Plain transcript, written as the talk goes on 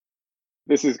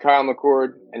This is Kyle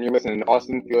McCord, and you're listening to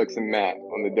Austin, Felix, and Matt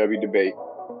on the W Debate.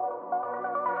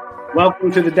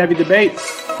 Welcome to the W Debate.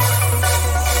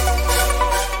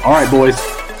 All right, boys.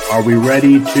 Are we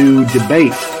ready to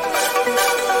debate?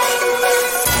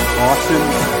 Austin,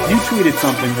 you tweeted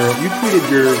something, girl. You tweeted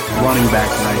your running back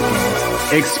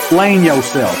rankings. Explain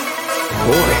yourself.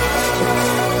 Boy,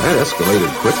 that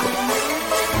escalated quickly.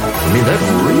 I mean, that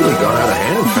really got out of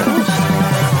hand fast.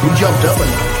 You jumped up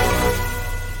and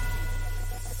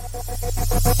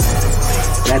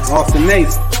That's Austin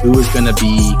Nace. Who is going to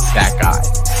be that guy?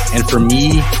 And for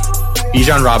me,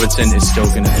 Bijan Robinson is still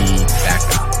going to be that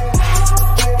guy.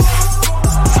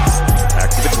 Back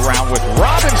to the ground with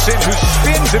Robinson, who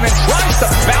spins and then tries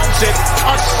to bounce it.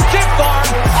 A stiff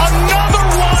arm, another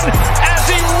one as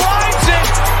he rides it,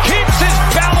 keeps his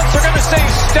balance. They're going to say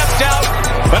he stepped out,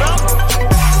 but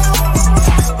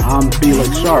I'm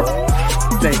Felix Sharp.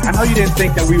 Say, I know you didn't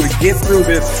think that we would get through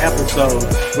this episode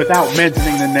without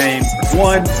mentioning the name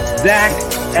one Zach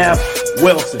F.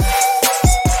 Wilson.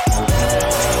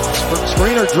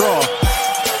 Screener draw.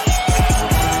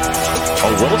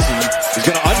 Oh, Wilson is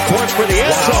going to uncourse for the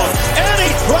end zone, and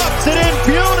he drops it in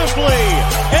beautifully.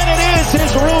 And it is his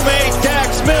roommate,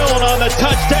 Dax Milne, on the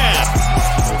touchdown.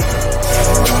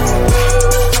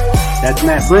 That's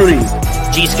Matt Bruning.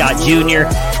 G. Scott Jr.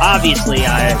 Obviously,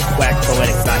 I waxed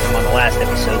poetic about him on the last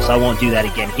episode, so I won't do that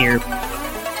again here. And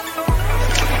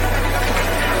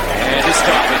to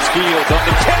stop it, Fields on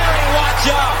the carry, watch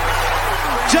out!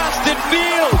 Justin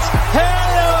Fields,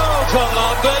 hello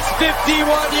Columbus, 51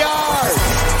 yards!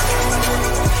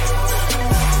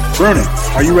 Bruning,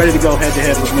 are you ready to go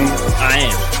head-to-head with me?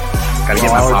 I am. Got to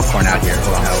get my popcorn out here.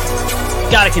 Hold on.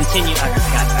 Got to continue. I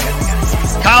got it.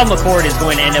 Kyle McCord is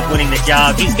going to end up winning the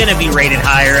job. He's going to be rated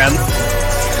higher.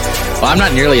 Well, I'm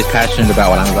not nearly as passionate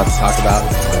about what I'm about to talk about.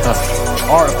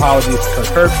 Our apologies to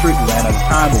Kirk Herbstreit. We ran out of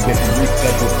time. We'll get him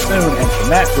rescheduled soon. And for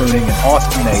Matt Bruning and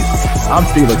Austin Nace, I'm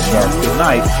Felix Sharp. Good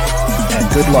night and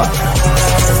good luck.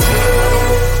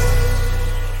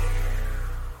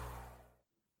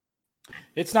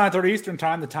 It's 9:30 Eastern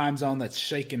Time, the time zone that's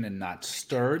shaken and not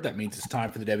stirred. That means it's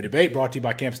time for the W Debate, brought to you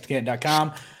by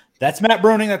CampusToCanton.com. That's Matt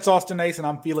Bruning, that's Austin Nace, and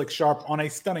I'm Felix Sharp on a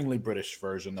stunningly British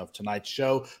version of tonight's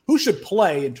show. Who should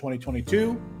play in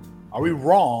 2022? Are we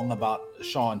wrong about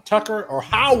Sean Tucker, or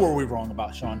how were we wrong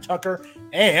about Sean Tucker?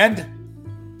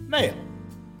 And mail.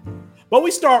 But we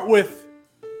start with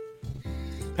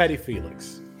Petty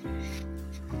Felix.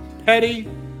 Petty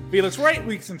Felix, we're 8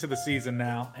 weeks into the season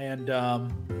now, and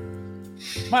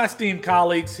my esteemed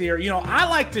colleagues here, I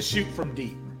like to shoot from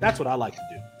deep. That's what I like to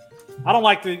do. I don't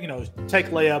like to, take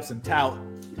layups and tout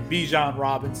Bijan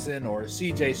Robinson or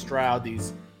C.J. Stroud,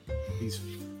 these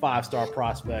five-star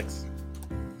prospects.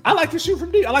 I like to shoot from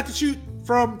deep. I like to shoot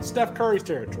from Steph Curry's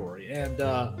territory. And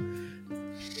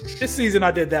this season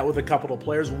I did that with a couple of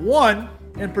players. One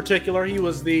in particular, he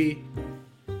was the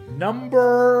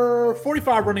number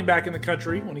 45 running back in the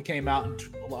country when he came out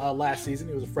last season.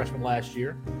 He was a freshman last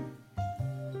year.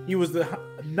 He was the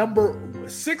number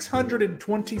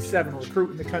 627 recruit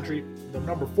in the country, the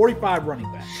number 45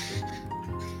 running back.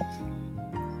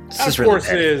 This is really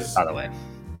bad, by the way.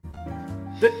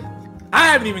 I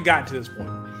haven't even gotten to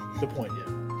the point yet.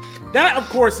 That, of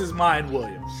course, is Mayan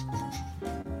Williams.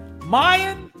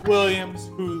 Mayan Williams,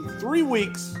 who 3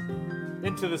 weeks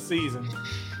into the season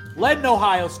led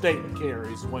Ohio State in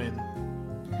carries when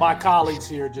my colleagues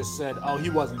here just said, oh,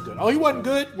 he wasn't good. Oh, he wasn't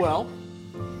good? Well,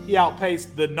 he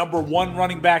outpaced the number 1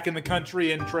 running back in the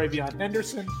country in Travion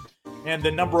Henderson and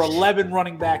the number 11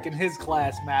 running back in his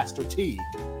class, Master T.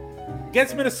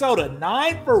 Against Minnesota,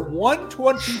 9 for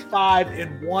 125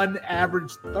 and 1,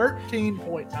 averaged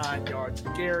 13.9 yards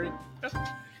per carry.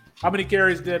 How many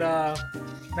carries did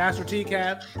Master T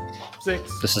have?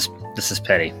 6. This is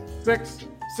petty.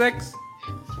 6.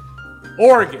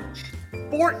 Oregon,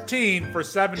 14 for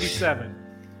 77.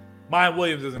 Mayan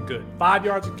Williams isn't good. 5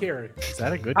 yards a carry. Is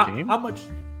that a good game? How much?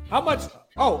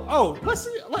 Oh, let's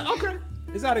see. Okay.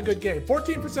 Is that a good game?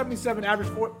 14 for 77, average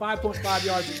 5.5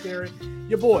 yards a carry.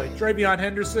 Your boy, Travion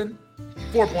Henderson,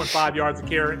 4.5 yards a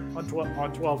carry on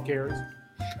 12 carries.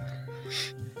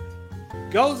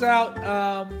 Goes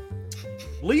out,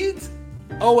 leads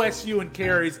OSU in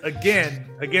carries again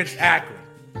against Akron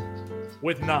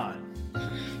with 9.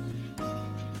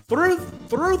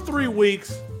 Through 3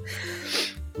 weeks,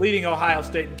 leading Ohio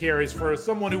State in carries for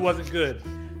someone who wasn't good.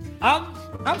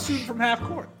 I'm shooting from half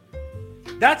court.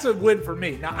 That's a win for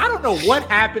me. Now, I don't know what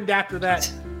happened after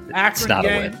that Akron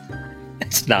game.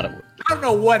 It's not a win. I don't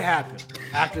know what happened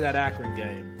after that Akron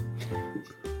game.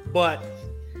 But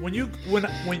when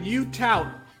you tout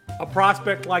a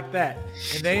prospect like that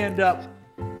and they end up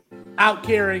out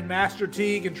carrying Master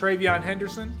Teague and Travion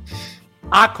Henderson.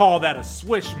 I call that a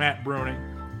swish, Matt Bruning.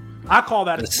 I call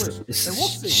that a swish. And we'll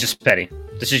see. It's just petty.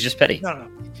 This is just petty. No.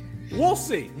 We'll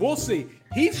see.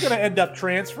 He's going to end up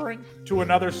transferring to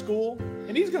another school,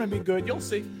 and he's going to be good. You'll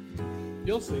see.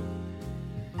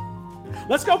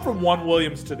 Let's go from one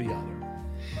Williams to the other.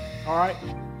 All right?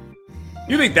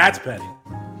 You think that's petty?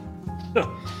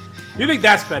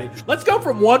 Let's go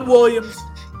from one Williams,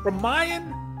 from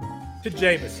Mayan to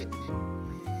Jameson.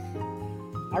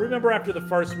 I remember after the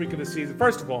first week of the season,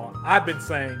 first of all, I've been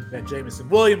saying that Jameson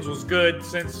Williams was good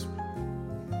since,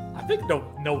 I think,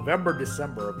 November,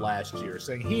 December of last year,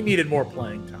 saying he needed more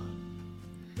playing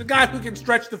time. The guy who can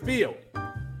stretch the field.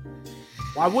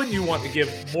 Why wouldn't you want to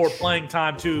give more playing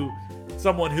time to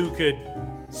someone who could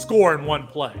score in one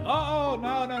play? Oh,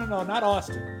 no, not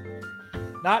Austin.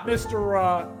 Not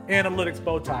Mr. Analytics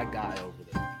bow tie guy over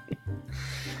there.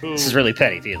 This is really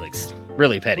petty, Felix.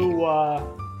 Really petty.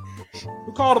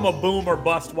 Who called him a boom or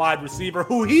bust wide receiver,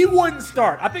 who he wouldn't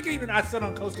start. I think even I said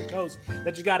on Coast to Coast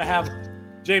that you got to have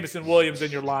Jameson Williams in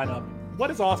your lineup. What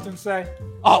does Austin say?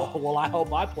 Oh, well, I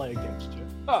hope I play against you.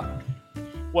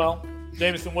 Well,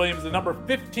 Jameson Williams, the number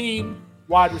 15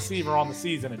 wide receiver on the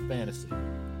season in fantasy.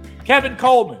 Kevin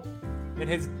Coleman, in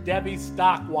his Debbie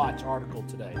Stockwatch article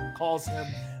today, calls him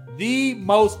the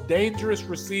most dangerous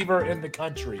receiver in the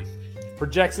country.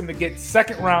 Projects him to get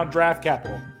second-round draft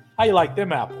capital. How you like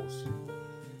them apples?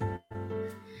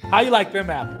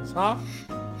 Huh?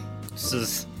 This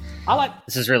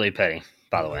is really petty,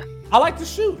 by the way. I like to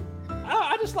shoot.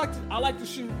 I like to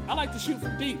shoot. I like to shoot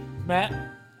from deep, Matt.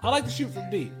 I like to shoot from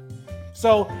deep.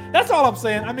 So that's all I'm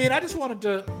saying. I mean, I just wanted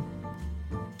to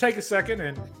take a second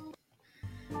and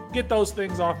get those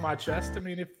things off my chest. I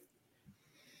mean, if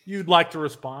you'd like to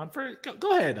respond,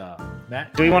 go ahead,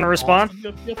 Matt. Do we want to respond?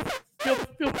 Feel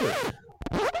free.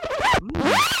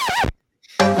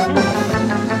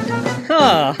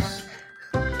 Huh.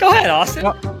 Go ahead, Austin.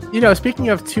 Well, speaking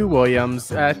of two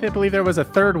Williams, I believe there was a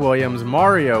third Williams,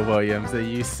 Mario Williams, that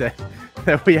you said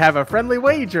that we have a friendly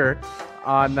wager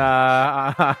on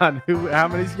how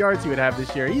many yards he would have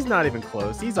this year. He's not even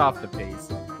close. He's off the pace.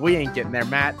 We ain't getting there,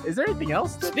 Matt. Is there anything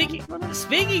else?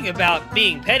 Speaking about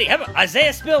being petty, how about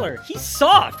Isaiah Spiller? He's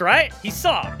soft, right? He's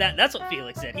soft. That's what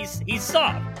Felix said. He's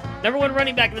soft. Number one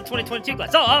running back in the 2022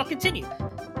 class. Oh, I'll continue.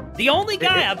 The only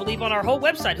guy, I believe, on our whole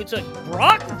website who took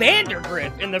Brock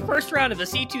Vandergriff in the first round of the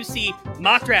C2C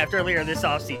mock draft earlier this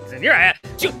offseason. You're right.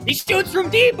 He shoots from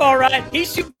deep, all right. He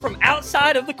shoots from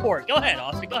outside of the court. Go ahead,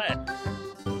 Austin. Go ahead.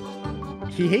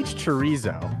 He hates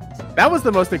chorizo. That was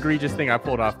the most egregious thing I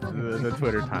pulled off the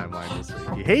Twitter timeline this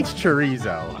week. He hates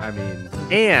chorizo. I mean,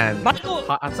 and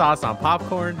hot sauce on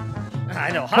popcorn.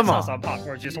 I know, hot sauce on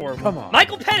popcorn is just horrible. Come on.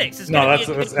 Michael Penix is going to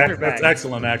be a good quarterback. That's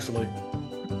excellent, actually.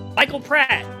 Michael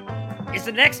Pratt is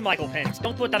the next Michael Penix.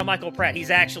 Don't put that on Michael Pratt. He's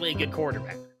actually a good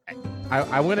quarterback.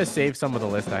 I want to save some of the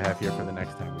list I have here for the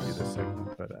next time we do this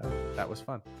segment, but that was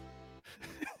fun.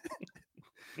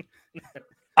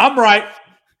 I'm right.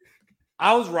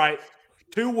 I was right.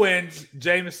 2 wins,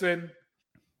 Jameson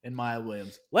and Maya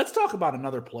Williams. Let's talk about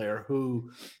another player who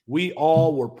we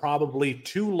all were probably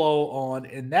too low on,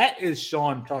 and that is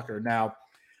Sean Tucker. Now,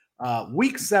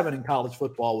 week 7 in college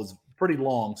football was pretty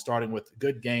long, starting with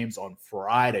good games on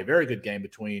Friday. Very good game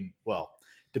between, well,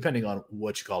 depending on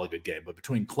what you call a good game, but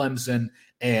between Clemson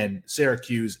and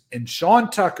Syracuse. And Sean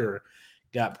Tucker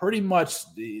got pretty much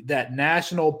that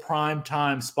national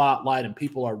primetime spotlight, and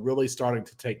people are really starting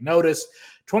to take notice.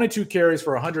 22 carries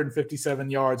for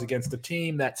 157 yards against a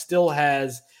team that still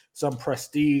has some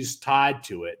prestige tied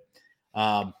to it.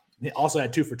 He also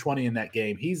had 2 for 20 in that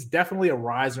game. He's definitely a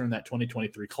riser in that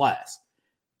 2023 class.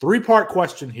 3-part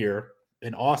question here,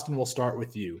 and Austin, will start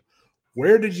with you.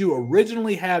 Where did you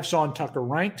originally have Sean Tucker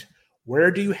ranked?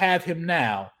 Where do you have him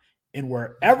now? And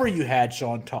wherever you had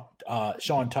Sean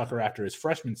Tucker after his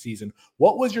freshman season,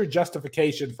 what was your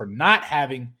justification for not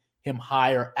having him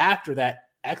higher after that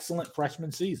excellent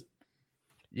freshman season?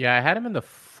 Yeah, I had him in the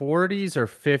 40s or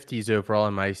 50s overall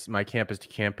in my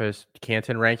campus-to-campus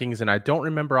Canton rankings, and I don't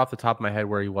remember off the top of my head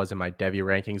where he was in my Devi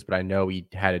rankings, but I know he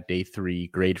had a day 3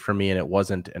 grade for me, and it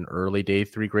wasn't an early day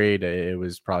 3 grade. It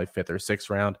was probably 5th or 6th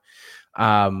round.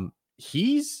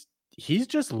 He's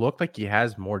just looked like he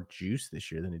has more juice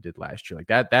this year than he did last year.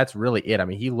 Like that's really it. I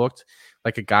mean, he looked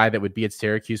like a guy that would be at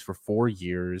Syracuse for 4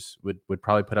 years, would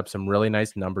probably put up some really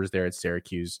nice numbers there at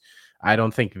Syracuse. I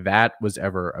don't think that was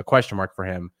ever a question mark for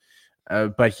him.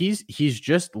 But he's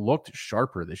just looked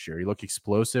sharper this year. He looked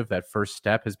explosive. That first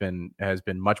step has been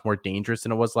much more dangerous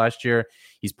than it was last year.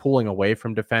 He's pulling away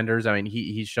from defenders. I mean,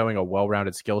 he's showing a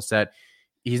well-rounded skill set.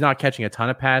 He's not catching a ton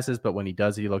of passes, but when he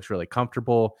does it, he looks really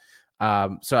comfortable.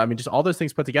 So I mean, just all those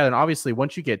things put together, and obviously,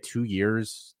 once you get 2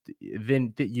 years,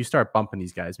 then you start bumping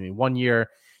these guys. I mean, 1 year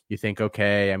you think,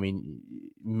 okay, I mean,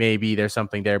 maybe there's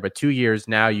something there, but 2 years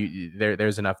now,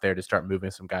 there's enough there to start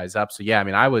moving some guys up. So yeah, I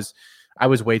mean, I was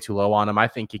way too low on him. I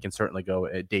think he can certainly go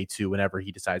at day 2 whenever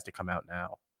he decides to come out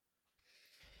now.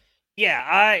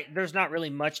 Yeah, there's not really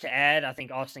much to add. I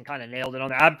think Austin kind of nailed it on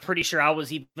there. I'm pretty sure I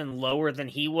was even lower than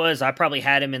he was. I probably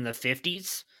had him in the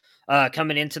 50s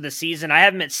coming into the season. I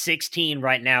have him at 16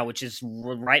 right now, which is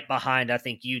right behind, I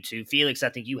think, you two. Felix, I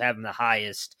think you have him the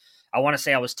highest. I want to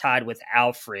say I was tied with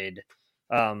Alfred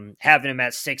having him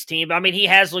at 16. But, I mean, he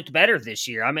has looked better this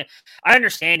year. I mean, I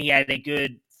understand he had a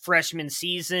good freshman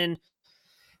season.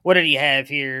 What did he have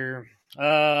here?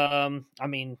 I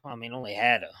mean, only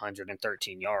had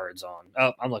 113 yards on.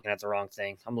 Oh, I'm looking at the wrong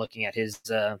thing. I'm looking at his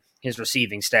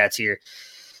receiving stats here.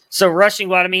 So rushing,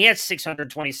 well, I mean, he had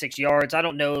 626 yards. I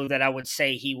don't know that I would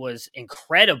say he was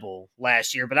incredible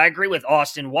last year, but I agree with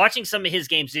Austin. Watching some of his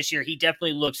games this year, he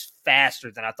definitely looks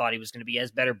faster than I thought he was going to be. He has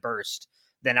better burst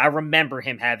than I remember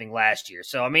him having last year.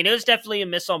 So, I mean, it was definitely a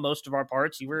miss on most of our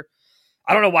parts.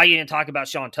 I don't know why you didn't talk about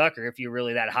Sean Tucker if you're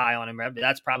really that high on him.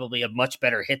 That's probably a much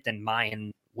better hit than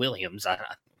Mayan Williams. I don't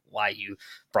know why you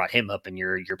brought him up in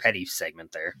your petty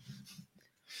segment there.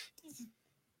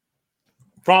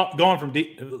 Going from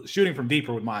deep, shooting from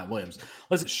deeper with Mayan Williams.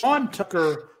 Listen, Sean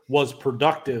Tucker was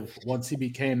productive once he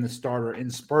became the starter in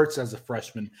spurts as a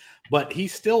freshman, but he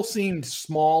still seemed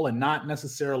small and not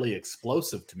necessarily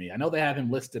explosive to me. I know they have him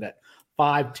listed at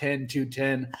 5'10",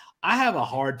 210. I have a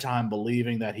hard time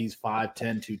believing that he's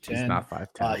 5'10", 210. He's not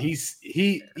 5'10".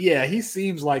 He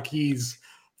seems like he's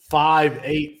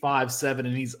 5'8", 5'7",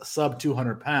 and he's sub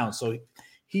 200 pounds. So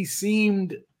he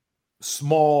seemed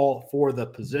small for the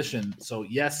position. So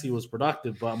yes, he was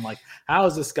productive, but I'm like, how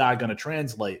is this guy going to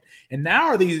translate? And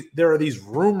now there are these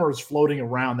rumors floating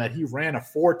around that he ran a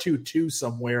 4.22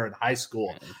 somewhere in high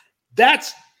school.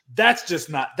 That's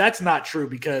not true,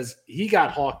 because he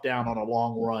got hawked down on a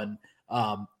long run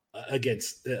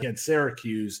against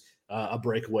Syracuse, a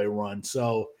breakaway run.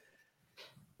 So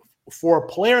for a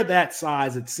player that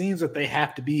size, it seems that they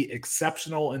have to be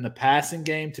exceptional in the passing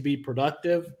game to be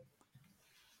productive.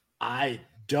 I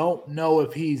don't know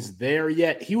if he's there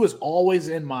yet. He was always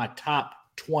in my top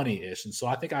 20-ish, and so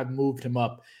I think I've moved him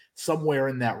up somewhere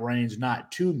in that range,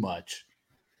 not too much.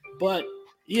 But,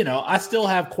 I still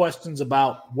have questions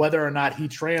about whether or not he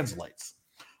translates.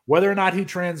 And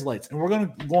we're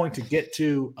going to get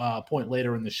to a point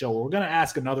later in the show where we're going to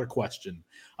ask another question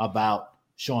about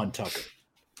Sean Tucker.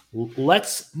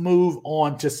 Let's move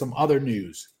on to some other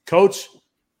news. Coach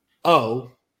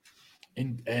O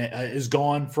is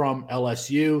gone from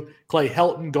LSU. Clay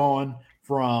Helton gone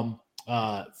from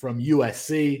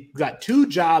USC. We've got 2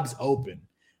 jobs open.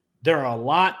 There are a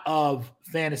lot of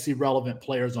fantasy relevant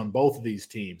players on both of these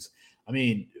teams. I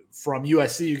mean, from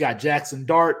USC, you got Jackson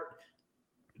Dart,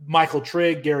 Michael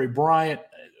Trigg, Gary Bryant.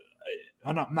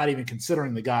 I'm not even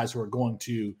considering the guys who are going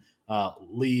to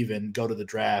leave and go to the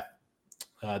draft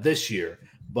this year.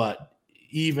 But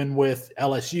even with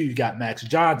LSU, you've got Max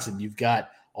Johnson. You've got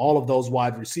all of those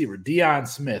wide receivers: Deion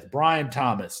Smith, Brian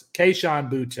Thomas, Kayshon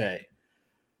Boutte.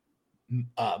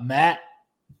 Matt,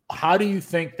 how do you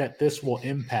think that this will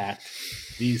impact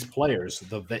these players,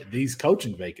 these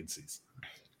coaching vacancies?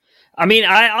 I mean,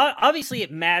 obviously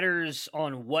it matters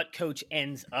on what coach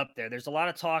ends up there. There's a lot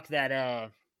of talk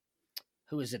that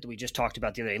who is it that we just talked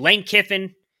about the other day? Lane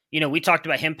Kiffin. We talked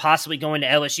about him possibly going to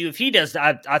LSU. If he does,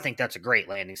 I think that's a great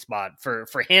landing spot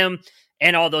for him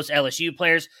and all those LSU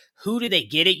players. Who do they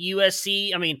get at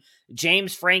USC? I mean,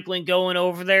 James Franklin going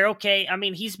over there. Okay. I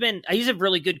mean, he's a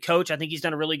really good coach. I think he's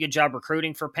done a really good job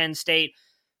recruiting for Penn State.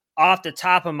 Off the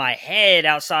top of my head,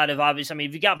 outside of obviously, I mean,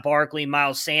 if you got Barkley,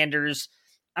 Miles Sanders,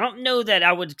 I don't know that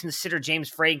I would consider James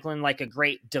Franklin like a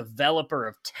great developer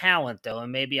of talent, though.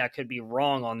 And maybe I could be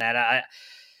wrong on that.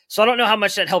 So I don't know how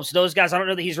much that helps those guys. I don't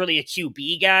know that he's really a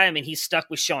QB guy. I mean, he's stuck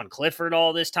with Sean Clifford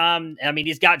all this time. I mean,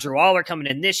 he's got Drew Aller coming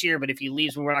in this year, but if he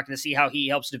leaves, we're not going to see how he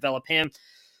helps develop him.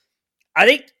 I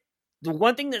think the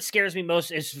one thing that scares me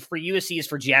most is for USC is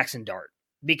for Jackson Dart,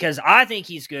 because I think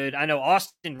he's good. I know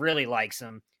Austin really likes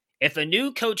him. If a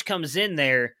new coach comes in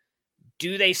there,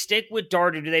 do they stick with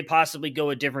Dart or do they possibly go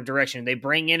a different direction? They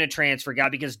bring in a transfer guy,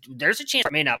 because there's a chance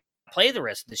he may not play the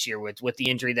rest of this year with the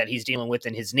injury that he's dealing with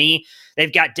in his knee.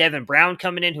 They've got Devin Brown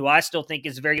coming in, who I still think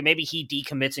is very good. Maybe he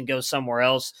decommits and goes somewhere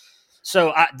else.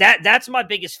 So that's my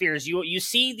biggest fear is you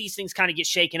see these things kind of get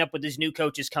shaken up with these new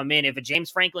coaches come in. If a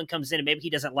James Franklin comes in and maybe he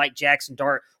doesn't like Jackson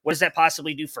Dart, what does that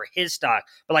possibly do for his stock?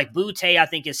 But like Boutte, I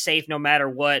think is safe no matter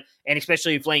what. And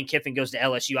especially if Lane Kiffin goes to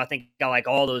LSU, I think I like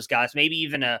all those guys. Maybe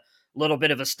even a little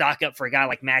bit of a stock up for a guy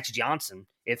like Max Johnson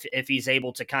if he's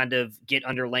able to kind of get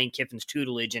under Lane Kiffin's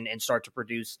tutelage and start to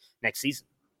produce next season.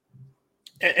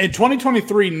 And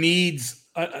 2023 needs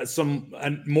some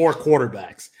more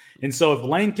quarterbacks. And so if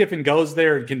Lane Kiffin goes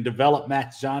there and can develop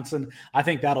Max Johnson, I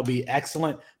think that'll be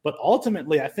excellent. But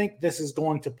ultimately, I think this is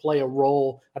going to play a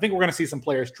role. I think we're going to see some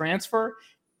players transfer.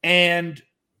 And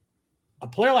a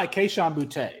player like Kayshon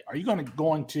Boutte, are you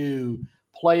going to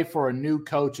play for a new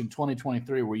coach in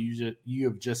 2023 where you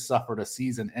have just suffered a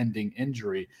season-ending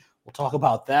injury? We'll talk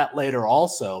about that later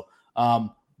also.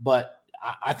 But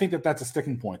I think that's a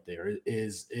sticking point there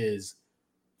is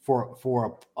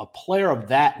for a player of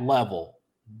that level,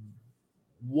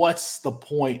 what's the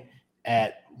point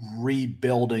at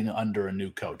rebuilding under a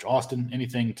new coach? Austin,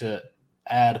 anything to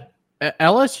add?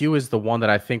 LSU is the one that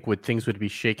I think things would be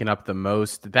shaken up the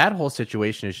most. That whole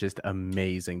situation is just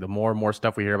amazing. The more and more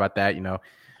stuff we hear about that,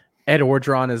 Ed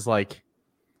Orgeron is like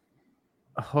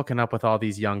hooking up with all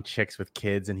these young chicks with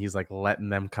kids, and he's like letting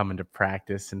them come into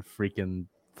practice and freaking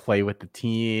play with the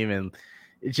team, and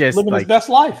it just living his best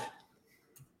life.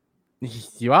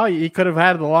 Well, he could have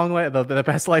had the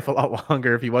best life a lot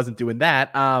longer if he wasn't doing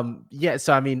that.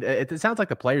 So I mean, it sounds like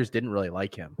the players didn't really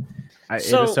like him.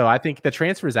 So I think the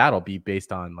transfers out will be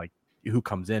based on like who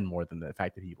comes in more than the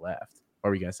fact that he left. What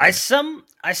were you gonna say?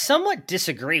 I somewhat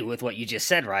disagree with what you just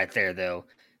said right there, though,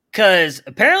 because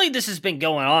apparently this has been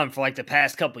going on for like the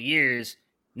past couple years.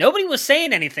 Nobody was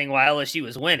saying anything while LSU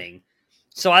was winning.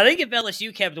 So I think if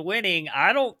LSU kept winning,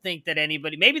 I don't think that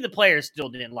maybe the players still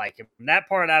didn't like him. That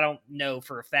part I don't know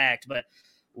for a fact, but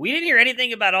we didn't hear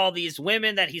anything about all these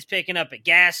women that he's picking up at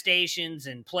gas stations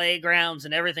and playgrounds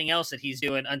and everything else that he's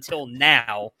doing until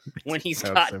now when he's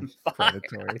gotten fired.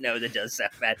 I know that does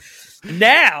sound bad.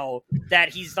 Now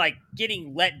that he's like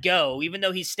getting let go, even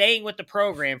though he's staying with the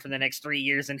program for the next 3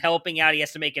 years and helping out, he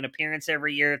has to make an appearance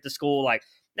every year at the school. Like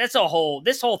this whole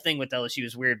thing with LSU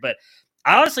is weird, but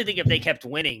I honestly think if they kept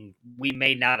winning, we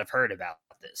may not have heard about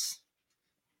this.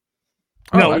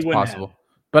 No, it's possible.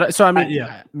 But so, I mean,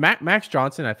 Max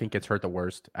Johnson, I think, gets hurt the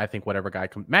worst. I think whatever guy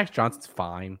comes, Max Johnson's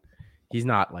fine. He's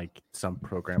not like some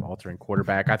program-altering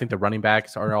quarterback. I think the running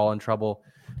backs are all in trouble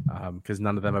because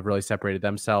none of them have really separated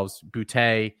themselves.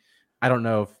 Boutte, I don't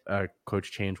know if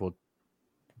coach change will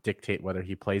dictate whether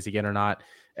he plays again or not.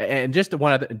 And just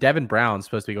Devin Brown's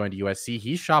supposed to be going to USC.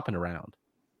 He's shopping around.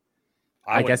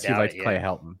 I guess he'd like Clay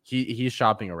Helton. He's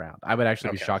shopping around. I would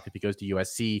actually be shocked if he goes to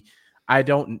USC.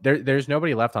 There's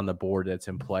nobody left on the board that's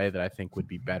in play that I think would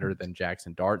be better than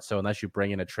Jackson Dart. So unless you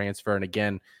bring in a transfer, and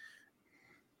again,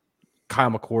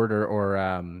 Kyle McCord or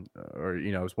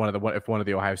if one of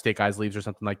the Ohio State guys leaves or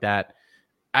something like that,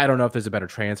 I don't know if there's a better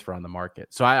transfer on the market.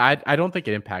 So I don't think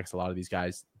it impacts a lot of these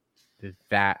guys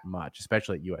that much,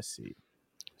 especially at USC.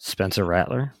 Spencer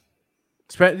Rattler.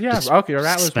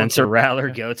 Spencer Rattler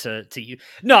go to you.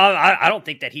 No, I don't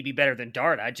think that he'd be better than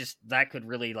Dart. That could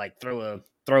really like throw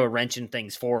a wrench in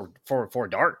things for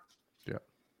Dart. Yeah,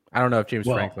 I don't know if James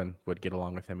Franklin would get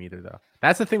along with him either, though.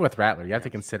 That's the thing with Rattler. You have to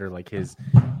consider like his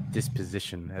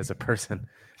disposition as a person.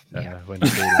 When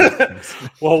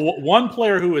one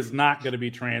player who is not going to be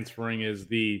transferring is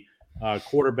the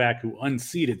quarterback who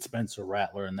unseated Spencer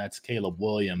Rattler, and that's Caleb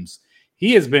Williams.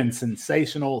 He has been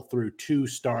sensational through 2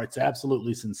 starts,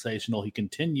 absolutely sensational. He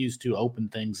continues to open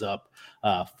things up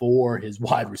for his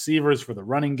wide receivers, for the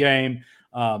running game,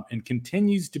 and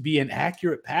continues to be an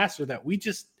accurate passer that we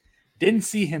just didn't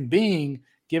see him being,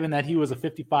 given that he was a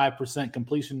 55%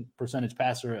 completion percentage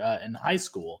passer in high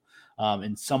school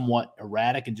and somewhat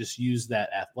erratic and just used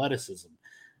that athleticism.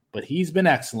 But he's been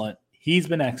excellent.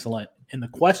 And the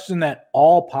question that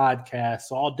all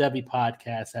Devy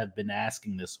podcasts have been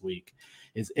asking this week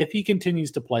is if he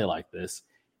continues to play like this,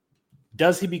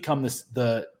 does he become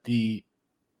the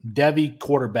Devy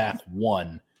quarterback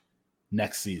 1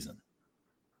 next season?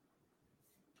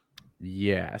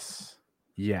 Yes.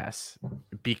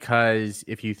 Because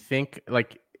if you think about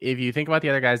the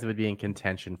other guys that would be in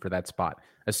contention for that spot,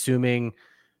 assuming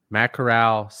Matt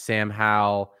Corral, Sam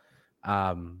Howell,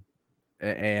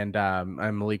 and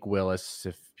Malik Willis,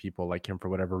 if people like him for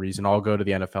whatever reason, all go to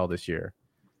the NFL this year.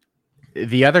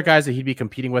 The other guys that he'd be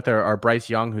competing with are Bryce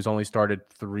Young, who's only started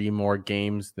 3 more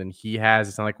games than he has.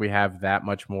 It's not like we have that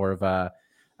much more of a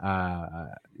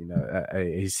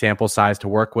sample size to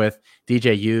work with.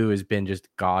 DJU has been just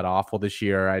god awful this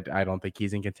year. I don't think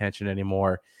he's in contention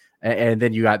anymore. And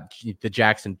then you got the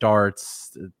Jackson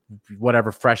Darts,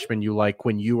 whatever freshman you like,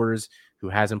 Quinn Ewers, who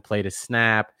hasn't played a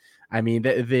snap. I mean,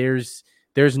 there's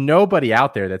nobody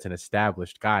out there that's an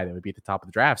established guy that would be at the top of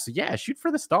the draft. So yeah, shoot for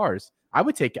the stars. I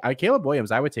would take Caleb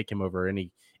Williams. I would take him over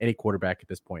any quarterback at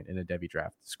this point in a Devy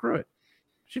draft. Screw it.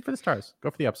 Shoot for the stars.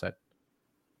 Go for the upside.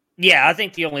 Yeah, I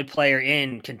think the only player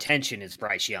in contention is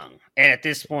Bryce Young. And at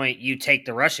this point, you take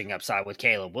the rushing upside with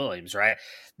Caleb Williams, right?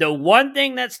 The one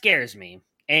thing that scares me,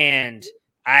 and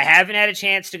I haven't had a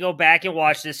chance to go back and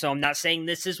watch this, so I'm not saying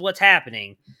this is what's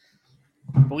happening,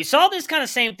 but we saw this kind of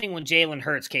same thing when Jalen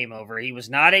Hurts came over. He was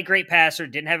not a great passer,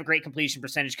 didn't have a great completion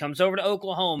percentage, comes over to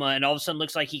Oklahoma, and all of a sudden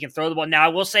looks like he can throw the ball. Now, I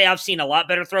will say I've seen a lot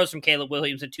better throws from Caleb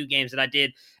Williams in 2 games than I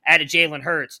did out of Jalen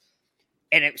Hurts.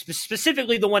 And it was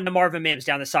specifically the one to Marvin Mims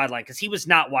down the sideline because he was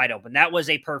not wide open. That was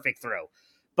a perfect throw.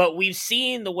 But we've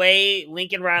seen the way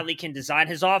Lincoln Riley can design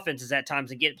his offenses at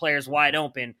times and get players wide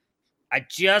open. I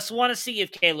just want to see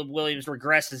if Caleb Williams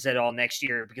regresses at all next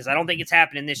year because I don't think it's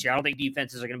happening this year. I don't think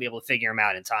defenses are going to be able to figure him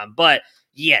out in time. But,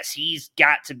 yes, he's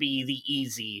got to be the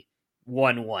easy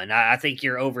 1-1. I think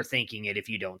you're overthinking it if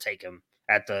you don't take him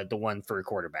at the one for a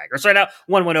quarterback. Or sorry, not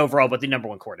 1-1 overall, but the number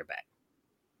 1 quarterback.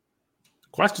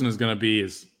 Question is going to be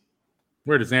is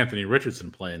where does Anthony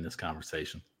Richardson play in this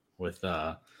conversation with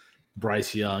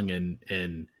Bryce Young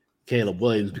and Caleb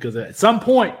Williams? Because at some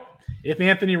point, if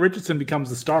Anthony Richardson becomes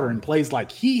the starter and plays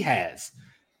like he has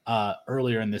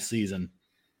earlier in this season,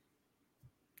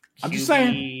 I'm just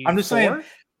saying,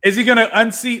 is he going to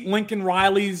unseat Lincoln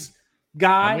Riley's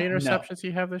guy? How many interceptions do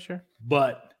you have this year?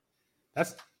 But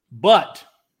it's going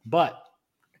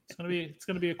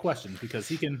to be a question because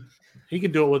he can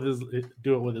do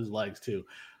it with his legs too.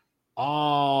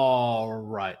 All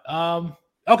right.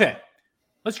 Okay.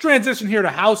 Let's transition here to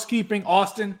housekeeping.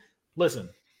 Austin, listen,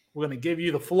 we're going to give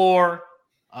you the floor.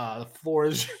 The floor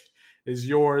is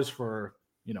yours for,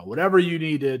 whatever you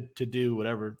needed to do,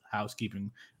 whatever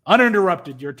housekeeping.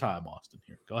 Uninterrupted your time, Austin.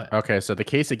 Here, go ahead. Okay, so the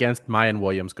case against Mayan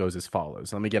Williams goes as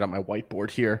follows. Let me get on my whiteboard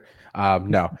here.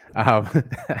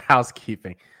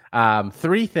 Housekeeping.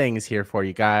 3 things here for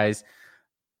you guys.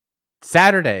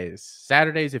 Saturdays,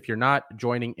 if you're not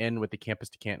joining in with the Campus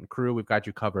to Canton crew, we've got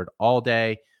you covered all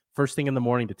day. First thing in the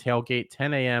morning to tailgate,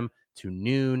 10 a.m. to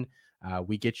noon.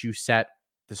 We get you set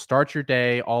to start your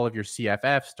day, all of your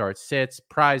CFF, start sits,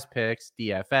 prize picks,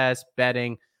 DFS,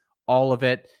 betting, all of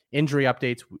it. Injury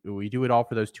updates, we do it all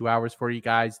for those 2 hours for you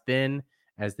guys. Then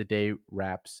as the day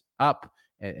wraps up,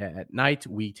 at night,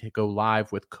 we go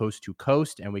live with Coast to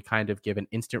Coast, and we kind of give an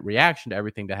instant reaction to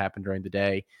everything that happened during the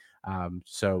day.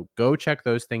 So go check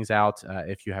those things out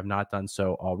if you have not done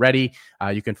so already.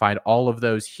 You can find all of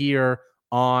those here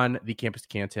on the Campus to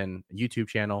Canton YouTube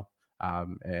channel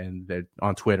and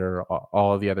on Twitter,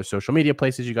 all of the other social media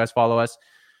places you guys follow us.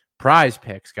 Prize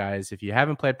Picks, guys. If you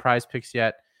haven't played Prize Picks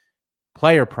yet,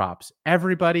 player props.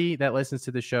 Everybody that listens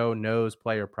to the show knows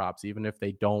player props, even if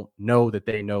they don't know that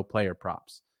they know player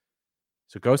props.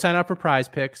 So go sign up for Prize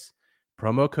Picks.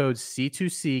 Promo code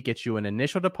C2C gets you an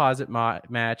initial deposit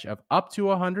match of up to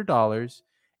 $100.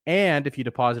 And if you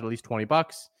deposit at least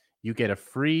 $20, you get a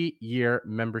free year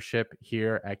membership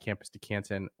here at Campus to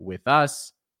Canton with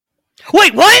us.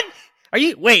 Wait, what?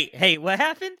 Hey, what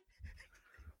happened?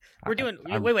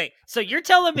 Wait. So you're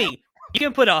telling me you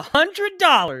can put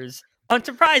 $100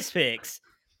 onto Prize Picks,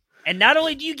 and not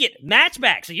only do you get match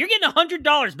back, so you're getting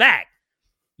 $100 back,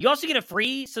 you also get a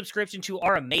free subscription to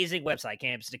our amazing website,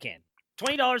 Campus to Canton.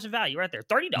 $20 in value right there.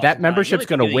 $30. That membership's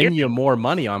going to win you more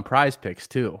money on Prize Picks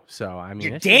too. So I mean,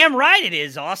 you're damn right it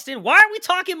is, Austin. Why aren't we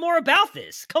talking more about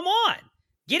this? Come on,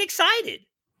 get excited.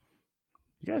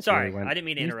 Sorry, I didn't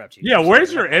mean to interrupt you. Yeah,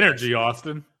 where's your energy,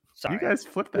 Austin? Sorry, you guys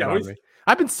flipped that on me.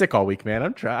 I've been sick all week, man.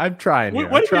 I'm trying.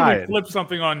 What do you mean we flip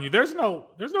something on you? There's no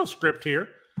script here.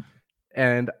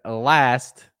 And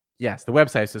last, yes, the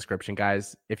website subscription,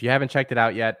 guys. If you haven't checked it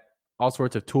out yet, all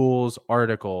sorts of tools,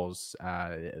 articles,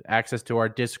 access to our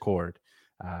Discord,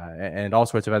 and all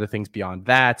sorts of other things beyond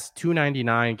that.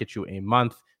 $2.99 gets you a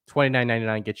month.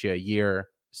 $29.99 gets you a year.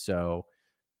 So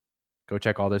go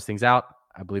check all those things out.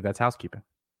 I believe that's housekeeping.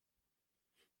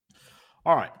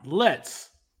 All right,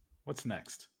 what's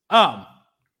next?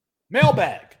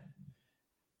 Mailbag.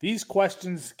 These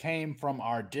questions came from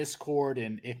our Discord,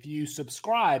 and if you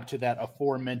subscribe to that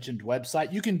aforementioned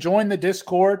website, you can join the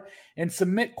Discord and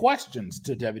submit questions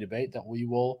to Devy Debate that we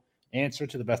will answer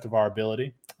to the best of our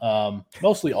ability.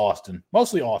 Mostly Austin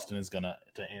is going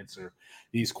to answer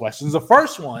these questions. The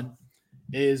first one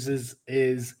is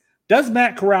does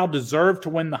Matt Corral deserve to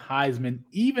win the Heisman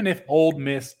even if Ole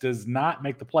Miss does not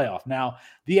make the playoff? Now,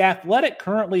 The Athletic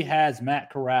currently has Matt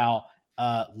Corral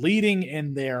leading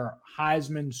in their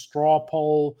Heisman straw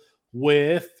poll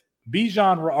with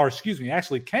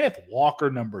Kenneth Walker,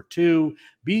 number 2,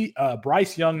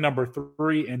 Bryce Young, number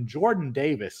 3, and Jordan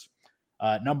Davis,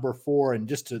 number 4. And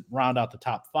just to round out the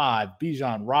top 5,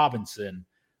 Bijan Robinson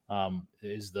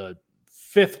is the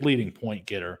 5th leading point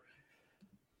getter.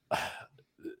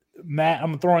 Matt,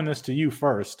 I'm throwing this to you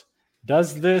first.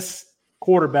 Does this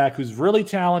quarterback who's really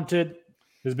talented,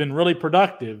 has been really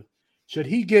productive, should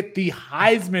he get the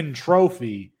Heisman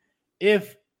Trophy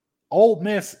if Ole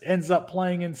Miss ends up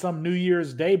playing in some New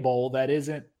Year's Day bowl that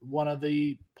isn't one of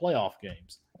the playoff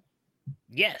games?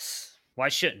 Yes. Why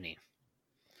shouldn't he?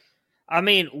 I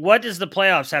mean, what does the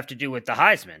playoffs have to do with the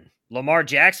Heisman? Lamar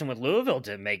Jackson with Louisville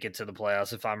didn't make it to the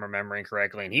playoffs, if I'm remembering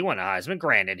correctly, and he won a Heisman.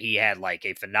 Granted, he had like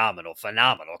a phenomenal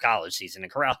college season,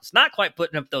 and Corral's not quite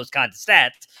putting up those kinds of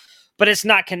stats, but it's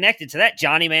not connected to that.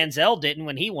 Johnny Manziel didn't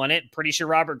when he won it. Pretty sure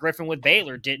Robert Griffin with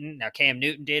Baylor didn't. Now Cam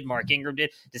Newton did. Mark Ingram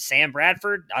did. Did Sam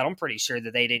Bradford? I'm pretty sure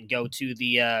that they didn't go to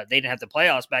the they didn't have the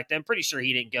playoffs back then. Pretty sure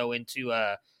he didn't go into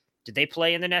did they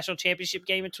play in the national championship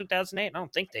game in 2008? I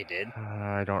don't think they did.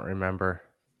 I don't remember.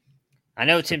 I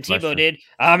know Tim Tebow did.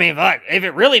 I mean, fuck, if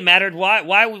it really mattered,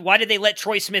 why did they let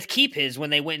Troy Smith keep his when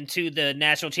they went into the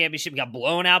national championship and got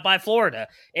blown out by Florida?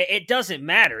 It doesn't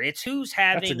matter. It's who's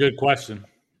having. That's a good question.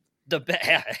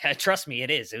 Trust me, it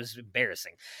is. It was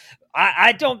embarrassing.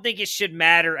 I don't think it should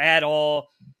matter at all.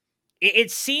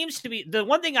 It seems to be the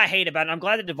one thing I hate about it. I'm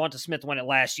glad that Devonta Smith won it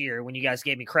last year when you guys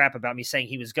gave me crap about me saying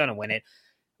he was going to win it.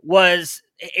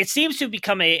 It seems to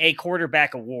become a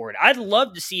quarterback award. I'd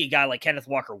love to see a guy like Kenneth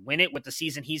Walker win it with the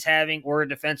season he's having, or a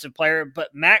defensive player, but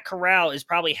Matt Corral is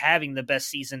probably having the best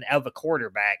season of a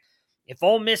quarterback. If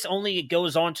Ole Miss only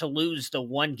goes on to lose the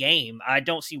one game, I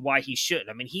don't see why he shouldn't.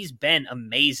 I mean, he's been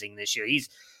amazing this year. He's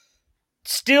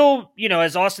still,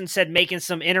 as Austin said, making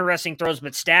some interesting throws,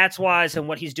 but stats-wise and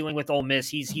what he's doing with Ole Miss,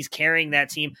 he's carrying that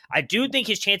team. I do think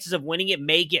his chances of winning it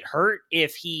may get hurt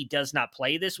if he does not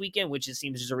play this weekend, which it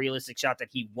seems is a realistic shot that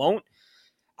he won't.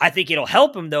 I think it'll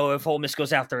help him, though, if Ole Miss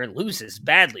goes out there and loses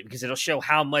badly, because it'll show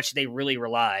how much they really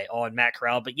rely on Matt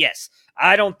Corral. But yes,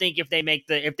 I don't think if they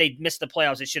miss the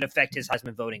playoffs, it should affect his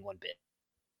Heisman voting one bit.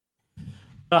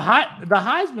 The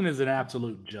Heisman is an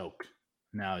absolute joke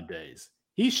nowadays.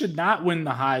 He should not win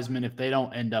the Heisman if they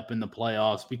don't end up in the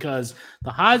playoffs, because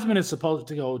the Heisman is supposed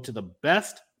to go to the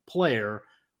best player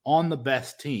on the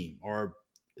best team, or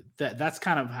that's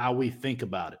kind of how we think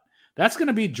about it. That's going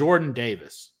to be Jordan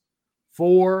Davis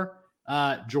for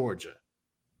Georgia.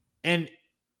 And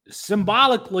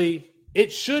symbolically,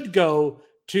 it should go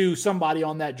to somebody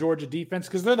on that Georgia defense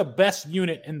because they're the best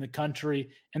unit in the country,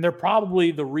 and they're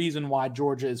probably the reason why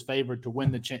Georgia is favored to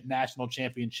win the national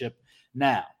championship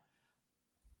now.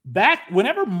 Back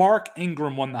whenever Mark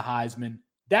Ingram won the Heisman,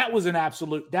 that was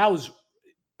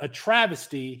a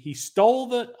travesty. He stole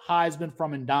the Heisman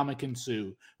from Ndamukong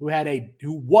Suh,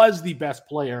 who was the best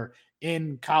player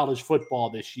in college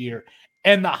football this year.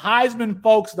 And the Heisman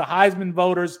folks, the Heisman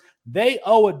voters, they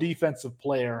owe a defensive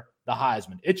player the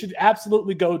Heisman. It should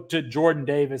absolutely go to Jordan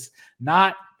Davis,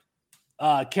 not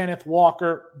Kenneth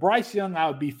Walker. Bryce Young, I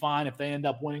would be fine if they end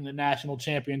up winning the national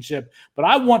championship. But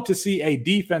I want to see a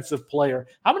defensive player.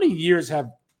 How many years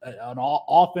have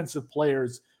offensive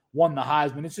players won the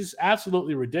Heisman? It's just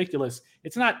absolutely ridiculous.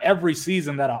 It's not every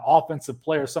season that an offensive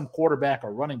player, some quarterback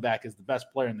or running back, is the best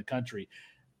player in the country.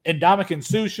 And Ndamukong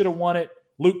Suh should have won it.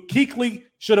 Luke Kuechly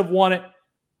should have won it.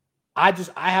 I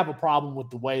have a problem with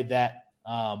the way that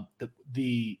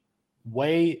the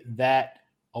way that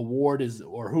award is,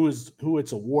 or who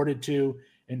it's awarded to.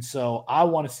 And so I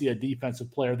want to see a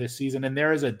defensive player this season, and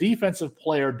there is a defensive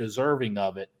player deserving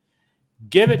of it.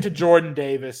 Give it to Jordan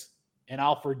Davis, and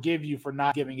I'll forgive you for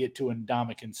not giving it to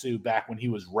Ndamukong Suh back when he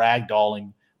was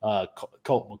ragdolling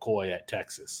Colt McCoy at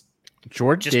Texas.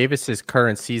 Davis's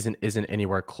current season isn't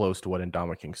anywhere close to what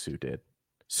Ndamukong Suh did.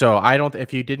 So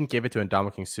if you didn't give it to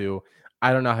Ndamukong Suh,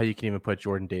 I don't know how you can even put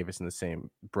Jordan Davis in the same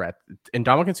breath.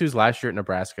 Ndamukong Suh's last year at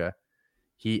Nebraska,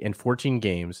 he, in 14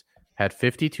 games, had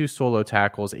 52 solo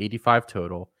tackles, 85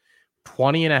 total,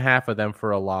 20 and a half of them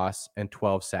for a loss, and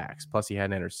 12 sacks. Plus, he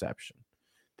had an interception.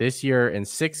 This year, in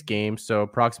 6 games, so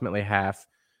approximately half,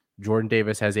 Jordan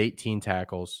Davis has 18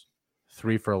 tackles,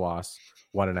 3 for a loss,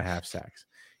 1.5 sacks.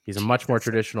 He's a much more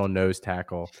traditional nose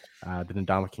tackle than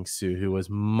Ndamukong Suh, who was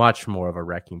much more of a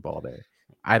wrecking ball there.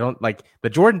 I don't like the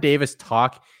Jordan Davis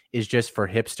talk is just for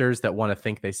hipsters that want to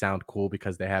think they sound cool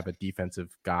because they have a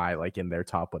defensive guy like in their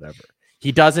top whatever.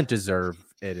 He doesn't deserve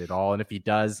it at all. And if he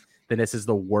does, then this is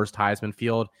the worst Heisman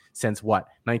field since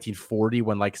 1940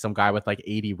 when like some guy with like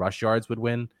 80 rush yards would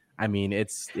win. I mean,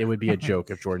 it would be a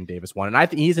joke if Jordan Davis won. And I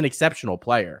think he's an exceptional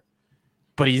player,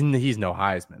 but he's no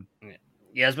Heisman.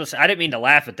 Yeah, I didn't mean to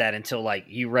laugh at that until like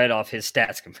you read off his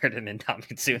stats compared to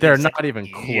Ndamukong Suh. They're not even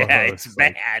close. Yeah, it's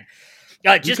bad.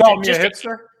 You call me a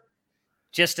hipster?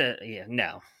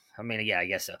 No. I mean, yeah, I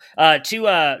guess so.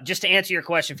 Just to answer your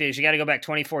question, Felix, you got to go back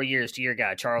 24 years to your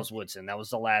guy, Charles Woodson. That was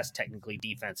the last technically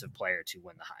defensive player to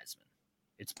win the Heisman.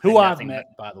 It's Who been I've nothing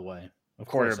met, by the way. but Of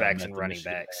course I've quarterbacks met and the running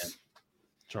Michigan backs. man,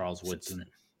 Charles Since Woodson, then.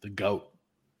 the GOAT.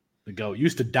 The GOAT.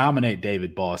 Used to dominate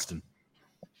David Boston.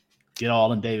 Get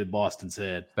all in David Boston's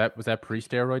head. Was that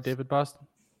pre-steroid David Boston?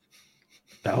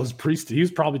 That was Priest. He was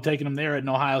probably taking them there at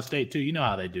Ohio State too. You know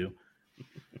how they do.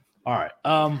 All right.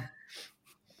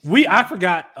 I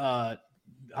forgot.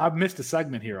 I missed a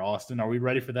segment here, Austin. Are we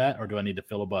ready for that, or do I need to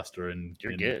filibuster and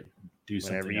You're good. do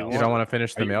Whenever something you else? You don't want to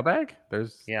finish the you- mailbag?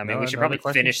 There's Yeah, I mean, no- we should no probably other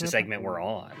questions finish the from segment we're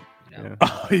on. You know? Yeah.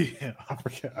 Oh yeah,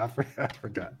 I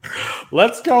forgot.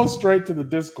 Let's go straight to the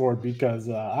Discord because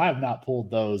I have not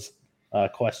pulled those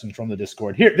questions from the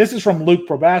Discord. Here, this is from Luke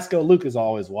Probasco. Luke is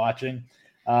always watching.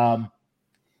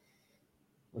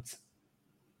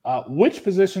 Which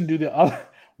position do the other?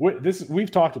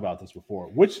 We've talked about this before.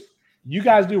 Which you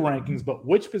guys do rankings, but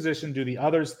which position do the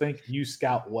others think you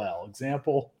scout well?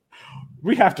 Example,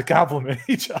 we have to compliment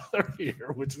each other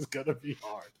here, which is going to be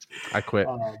hard. I quit.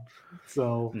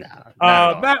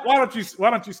 Matt, why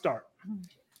don't you start?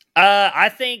 I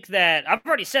think that I've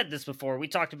already said this before. We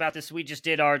talked about this. We just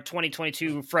did our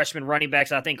 2022 freshman running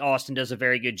backs. I think Austin does a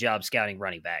very good job scouting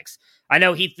running backs. I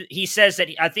know he says that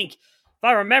I think, if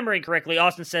I'm remembering correctly,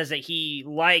 Austin says that he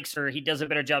likes or he does a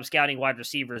better job scouting wide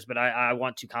receivers, but I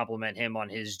want to compliment him on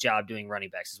his job doing running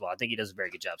backs as well. I think he does a very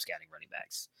good job scouting running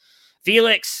backs.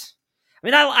 Felix, I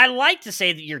mean, I like to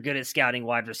say that you're good at scouting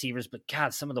wide receivers, but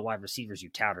God, some of the wide receivers you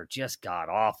tout are just god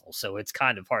awful, so it's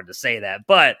kind of hard to say that.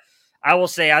 But I will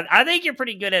say I think you're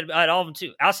pretty good at all of them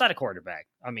too, outside of quarterback.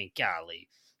 I mean, golly,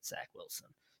 Zach Wilson.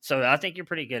 So I think you're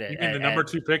pretty good at. You mean the number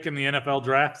 2 pick in the NFL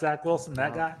draft, Zach Wilson,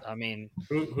 that guy? I mean,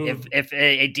 Who? if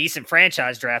a decent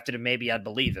franchise drafted him, maybe I'd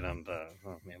believe in him. But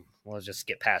we'll just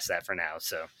get past that for now.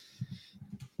 So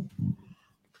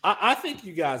I think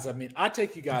you guys. I mean, I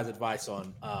take you guys' advice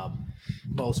on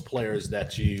most players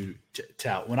that you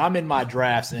tout. When I'm in my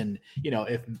drafts, and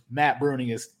if Matt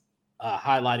Bruning is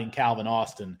highlighting Calvin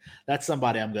Austin, that's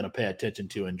somebody I'm going to pay attention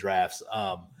to in drafts.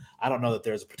 I don't know that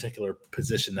there's a particular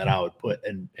position that I would put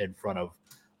in front of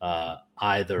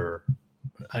either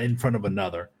in front of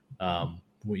another.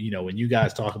 When you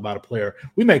guys talk about a player,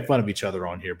 we make fun of each other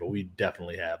on here, but we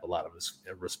definitely have a lot of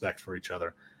respect for each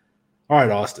other. All right,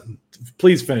 Austin,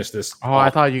 please finish this. Oh, I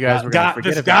thought you guys were going to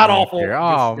forget this about me god-awful. here.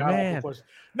 Oh, man.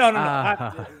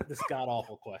 No. This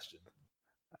god-awful question.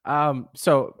 I mean,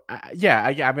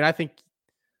 I think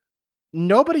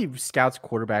nobody scouts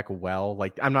quarterback well.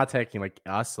 Like, I'm not taking like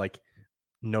us, like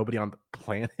nobody on the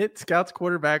planet scouts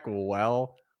quarterback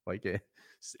well, like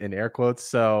in air quotes.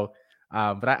 So,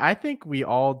 but I think we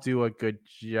all do a good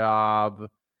job.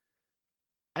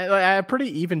 A pretty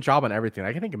even job on everything.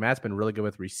 Like, I think Matt's been really good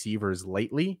with receivers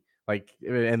lately. Like,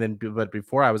 but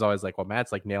before I was always like, well,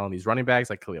 Matt's like nailing these running backs,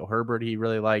 like Khalil Herbert, he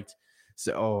really liked.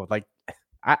 So, like,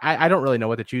 I don't really know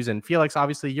what to choose. And Felix,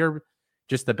 obviously, you're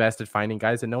just the best at finding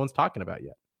guys that no one's talking about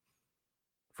yet,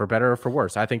 for better or for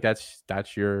worse. I think that's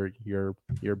your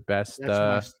best.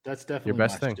 That's definitely your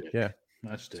best my thing. stick. Yeah.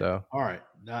 So all right,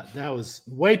 that was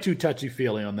way too touchy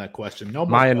feely on that question. No,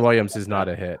 Mayan Williams is not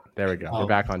a hit. There we go. We're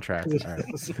back on track.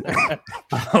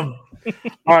 All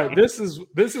right. This is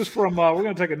from. We're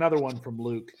going to take another one from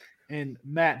Luke and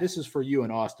Matt. This is for you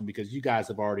and Austin because you guys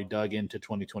have already dug into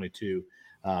 2022,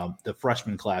 the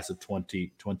freshman class of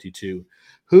 2022.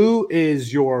 Who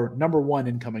is your number one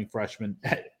incoming freshman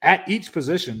at each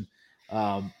position?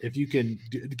 If you can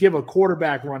give a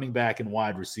quarterback, running back, and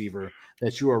wide receiver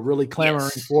that you are really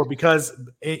clamoring for, because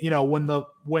when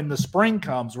the spring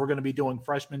comes, we're going to be doing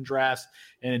freshman drafts,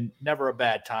 and never a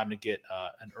bad time to get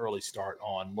an early start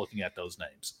on looking at those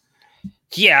names.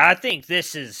 Yeah, I think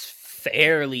this is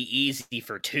fairly easy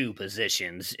for two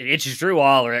positions. It's Drew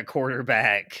Aller at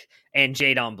quarterback and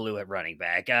Jadon Blue at running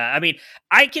back. I mean,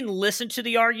 I can listen to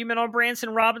the argument on Branson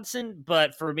Robinson,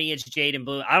 but for me, it's Jadon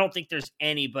Blue. I don't think there's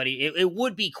anybody. It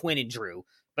would be Quinn and Drew,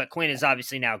 but Quinn is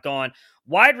obviously now gone.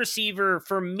 Wide receiver,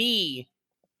 for me,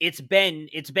 it's been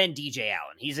DJ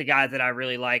Allen. He's a guy that I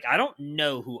really like. I don't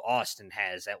know who Austin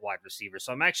has at wide receiver,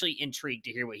 so I'm actually intrigued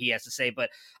to hear what he has to say, but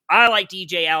I like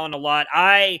DJ Allen a lot.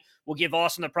 I will give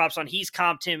Austin the props on he's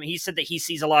comped him. He said that he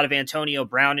sees a lot of Antonio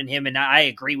Brown in him, and I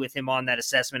agree with him on that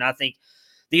assessment. I think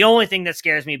the only thing that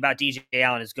scares me about DJ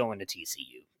Allen is going to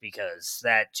TCU, because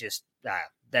that just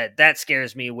that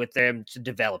scares me with them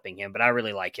developing him, but I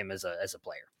really like him as a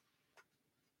player.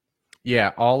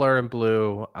 Yeah, Aller and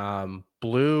Blue.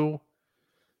 Blue.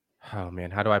 Oh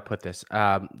man, how do I put this?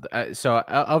 So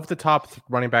of the top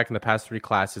running back in the past three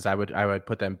classes, I would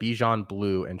put them Bijan,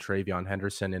 Blue, and Travion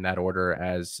Henderson in that order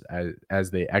as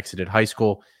they exited high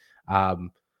school.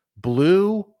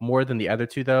 Blue, more than the other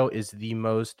two though, is the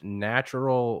most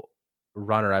natural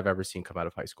runner I've ever seen come out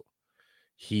of high school.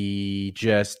 He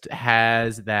just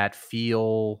has that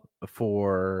feel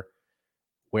for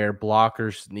where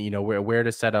blockers, where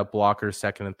to set up blockers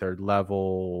second and third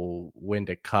level, when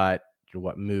to cut,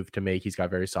 what move to make. He's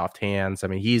got very soft hands. I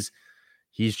mean, he's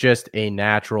just a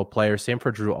natural player. Same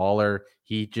for Drew Aller.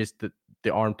 He just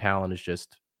the arm talent is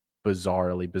just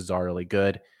bizarrely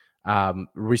good.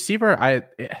 Receiver,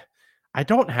 I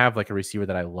don't have like a receiver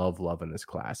that I love in this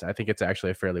class. I think it's actually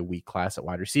a fairly weak class at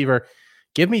wide receiver.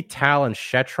 Give me Talon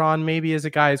Shetron maybe as a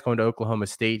guy who's going to Oklahoma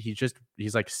State.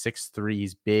 He's like 6'3",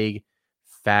 he's big,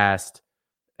 fast,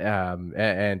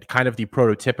 and kind of the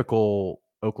prototypical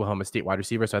Oklahoma State wide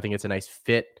receiver. So I think it's a nice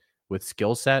fit with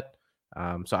skill set.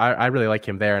 So I really like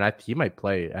him there, and he might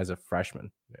play as a freshman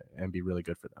and be really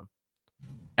good for them.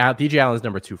 DJ Allen's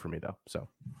number 2 for me though. So.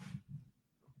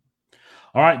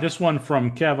 All right, this one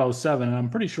from Kev07, and I'm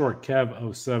pretty sure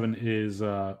Kev07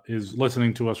 is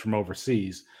listening to us from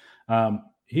overseas.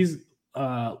 He's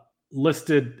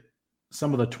listed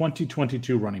some of the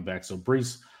 2022 running backs. So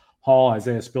Breece Hall,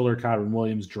 Isaiah Spiller, Kyron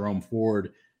Williams, Jerome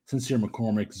Ford, Sincere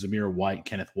McCormick, Zamir White,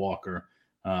 Kenneth Walker.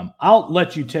 I'll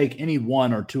let you take any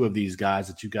one or two of these guys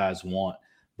that you guys want.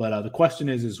 But the question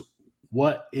is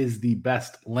what is the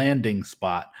best landing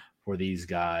spot for these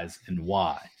guys and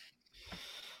why?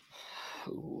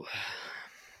 Ooh.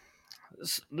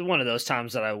 It's one of those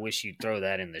times that I wish you'd throw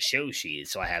that in the show sheet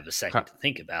so I have a second to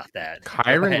think about that.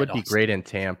 Kyron would be great in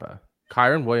Tampa.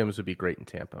 Kyron Williams would be great in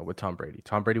Tampa with Tom Brady.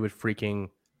 Tom Brady would freaking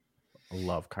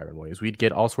love Kyron Williams. We'd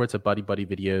get all sorts of buddy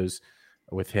videos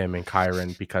with him and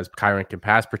Kyron because Kyron can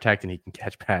pass protect and he can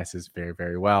catch passes very,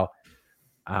 very well.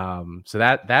 So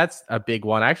that's a big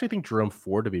one. I actually think Jerome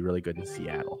Ford would be really good in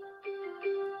Seattle.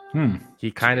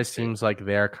 He kind of seems like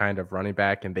their kind of running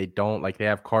back, and they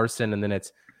have Carson, and then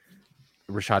it's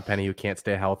Rashad Penny who can't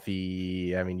stay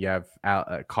healthy. I mean, you have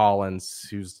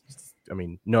Collins,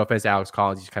 no offense to Alex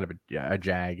Collins, he's kind of a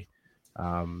jag.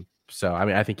 So I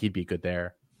mean, I think he'd be good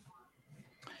there.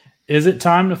 Is it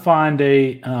time to find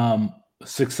a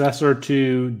successor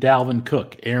to Dalvin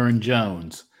Cook, Aaron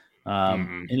Jones,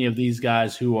 any of these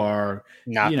guys who are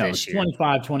not this year.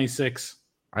 25, 26?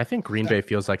 I think Green Bay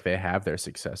feels like they have their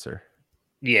successor.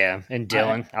 Yeah, and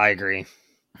Dillon, I agree.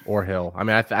 Or Hill. I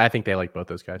mean, I think they like both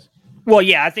those guys. Well,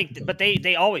 yeah, I think, but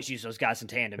they always use those guys in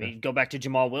tandem. I mean, go back to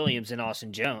Jamal Williams and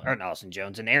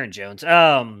and Aaron Jones.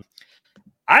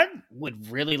 I would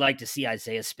really like to see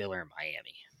Isaiah Spiller in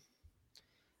Miami.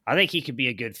 I think he could be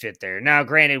a good fit there. Now,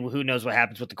 granted, who knows what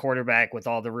happens with the quarterback with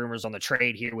all the rumors on the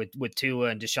trade here with Tua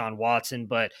and Deshaun Watson,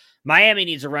 but Miami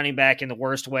needs a running back in the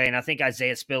worst way, and I think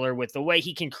Isaiah Spiller, with the way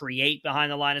he can create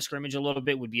behind the line of scrimmage a little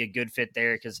bit, would be a good fit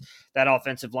there because that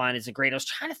offensive line isn't great. I was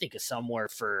trying to think of somewhere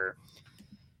for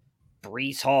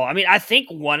Breece Hall. I mean, I think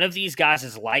one of these guys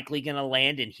is likely going to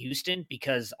land in Houston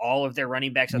because all of their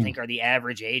running backs, I think, are the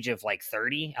average age of like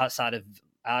 30 outside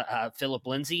of Philip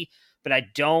Lindsay. But I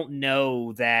don't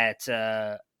know that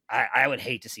I would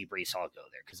hate to see Breece Hall go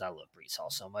there because I love Breece Hall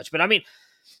so much. But, I mean,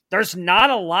 there's not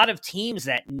a lot of teams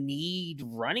that need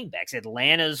running backs.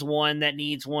 Atlanta's one that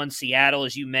needs one. Seattle,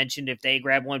 as you mentioned, if they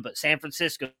grab one. But San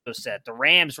Francisco's set. The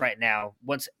Rams right now,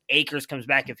 once Akers comes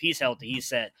back, if he's healthy, he's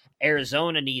set.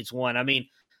 Arizona needs one. I mean,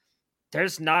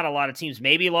 there's not a lot of teams.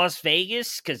 Maybe Las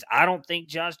Vegas, because I don't think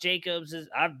Josh Jacobs is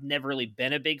 – I've never really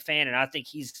been a big fan, and I think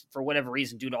he's, for whatever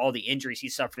reason, due to all the injuries he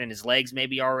suffered in his legs,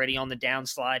 maybe already on the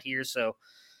downslide here. So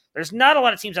there's not a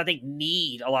lot of teams I think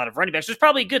need a lot of running backs. Which is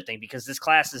probably a good thing because this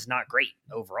class is not great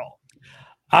overall.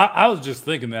 I was just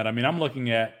thinking that. I mean, I'm looking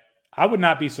at – I would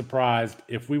not be surprised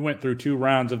if we went through 2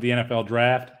 rounds of the NFL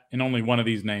draft and only one of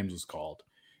these names was called.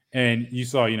 And you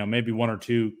saw, maybe 1 or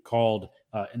 2 called –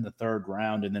 in the 3rd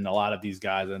round, and then a lot of these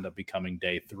guys end up becoming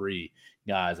day 3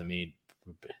 guys. I mean,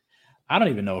 I don't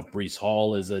even know if Breece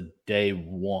Hall is a day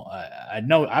 1. I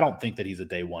don't think that he's a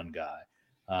day 1 guy.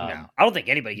 No, I don't think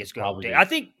anybody gets going day. I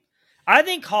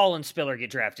think Hall and Spiller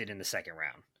get drafted in the 2nd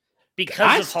round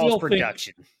because of Hall's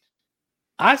production.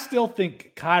 I still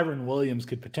think Kyron Williams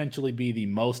could potentially be the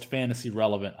most fantasy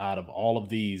relevant out of all of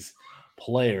these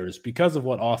players because of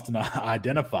what Austin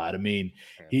identified. I mean,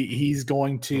 he's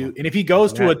going to, and if he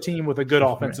goes to a team with a good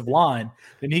offensive line,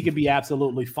 then he could be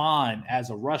absolutely fine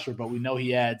as a rusher. But we know he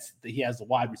has the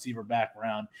wide receiver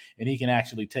background, and he can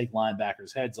actually take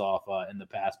linebackers' heads off in the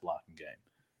pass blocking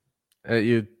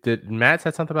game. Matt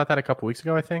said something about that a couple weeks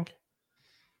ago, I think.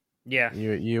 Yeah,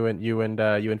 you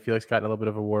and Felix got in a little bit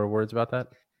of a war of words about that.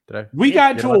 We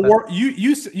got into a war.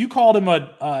 You called him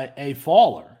a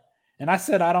faller, and I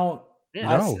said I don't.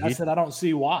 Yeah. I said I don't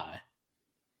see why.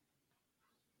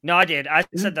 No, I did. I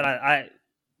said that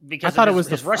because I thought it was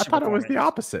the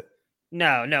opposite.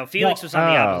 No. Felix was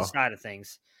on the opposite side of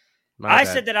things. I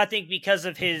said that I think because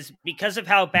of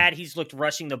how bad he's looked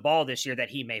rushing the ball this year that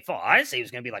he may fall. I didn't say he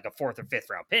was going to be like a 4th or 5th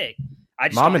round pick. I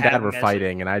just Mom and Dad were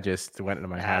fighting, and I just went into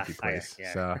my happy place.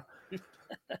 So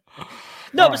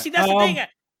no, but see, that's the thing.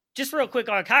 Just real quick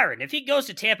on Kyren, if he goes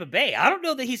to Tampa Bay, I don't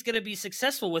know that he's going to be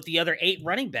successful with the other 8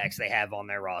 running backs they have on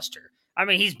their roster. I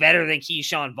mean, he's better than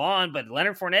Keyshawn Vaughn, but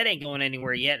Leonard Fournette ain't going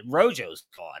anywhere yet. Rojo's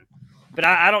gone. But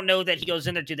I don't know that he goes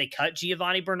in there. Do they cut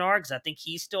Giovanni Bernard? Because I think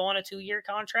he's still on a 2-year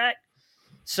contract.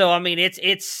 So, I mean,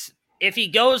 it's if he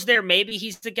goes there, maybe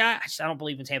he's the guy. I don't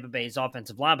believe in Tampa Bay's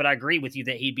offensive line, but I agree with you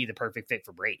that he'd be the perfect fit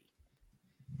for Brady.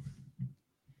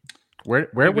 Where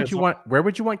would you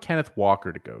want Kenneth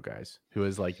Walker to go, guys? Who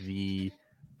is like the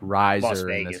riser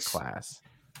in this class?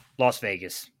 Las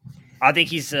Vegas. I think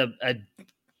he's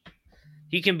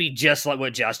he can be just like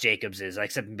what Josh Jacobs is,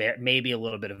 except maybe a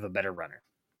little bit of a better runner,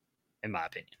 in my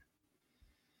opinion.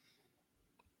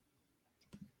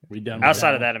 We done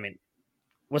outside of that? I mean,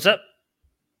 what's up?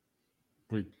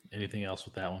 Anything else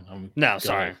with that one? No,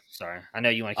 sorry. I know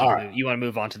you want to you want to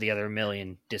move on to the other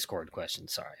million Discord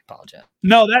questions. Sorry, apologize.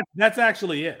 No, that's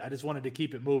actually it. I just wanted to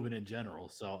keep it moving in general.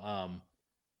 So,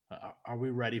 are we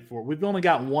ready for? We've only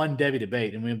got one Devy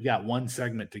debate, and we've got one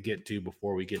segment to get to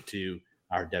before we get to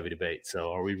our Devy debate.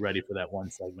 So, are we ready for that one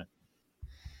segment?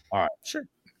 All right, sure.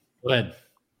 Go ahead.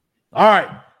 All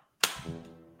right,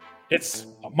 it's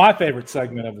my favorite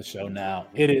segment of the show. Now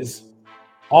it is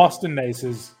Austin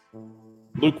Nace's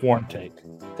lukewarm take.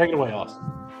 Take it away, Austin.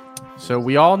 So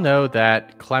we all know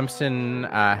that Clemson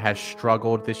has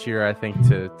struggled this year. I think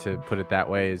to put it that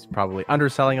way is probably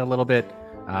underselling a little bit.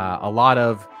 A lot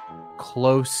of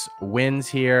close wins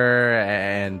here,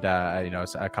 and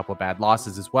a couple of bad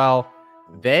losses as well.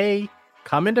 They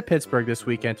come into Pittsburgh this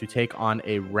weekend to take on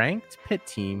a ranked Pitt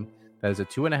team that is a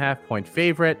 2.5-point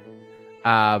favorite.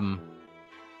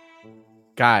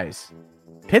 Guys,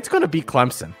 Pitt's going to beat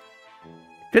Clemson.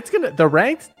 The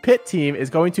ranked Pitt team is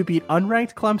going to beat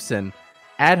unranked Clemson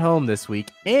at home this week,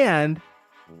 and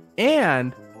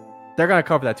they're going to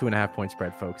cover that 2.5-point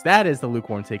spread, folks. That is the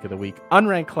lukewarm take of the week.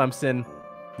 Unranked Clemson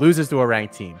loses to a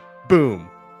ranked team. Boom.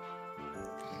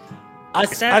 I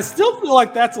still feel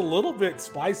like that's a little bit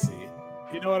spicy.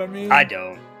 You know what I mean? I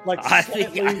don't.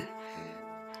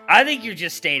 I think you're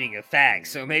just stating a fact.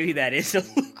 So maybe that is a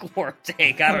lukewarm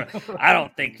take. I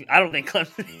don't think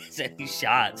Clemson has any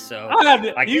shots. So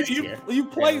you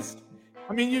placed.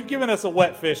 I mean, you've given us a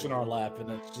wet fish in our lap, and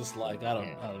it's just like I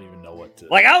don't even know what to.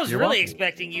 Like I was really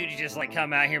expecting you to just like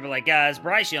come out here and be like, guys,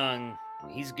 Bryce Young,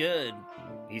 he's good.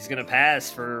 He's gonna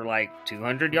pass for like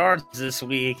 200 yards this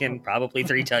week and probably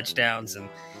 3 touchdowns and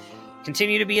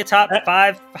continue to be a top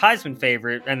 5 Heisman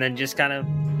favorite, and then just kind of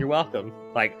you're welcome.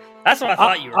 Like that's what I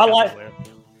thought you were coming with.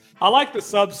 I like the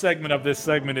sub-segment of this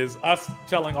segment is us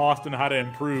telling Austin how to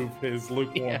improve his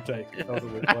lukewarm take.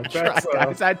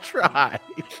 I try.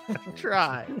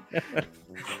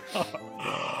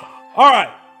 All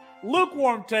right.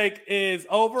 Lukewarm take is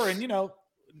over. And,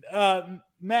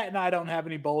 Matt and I don't have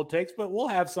any bold takes, but we'll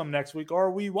have some next week, or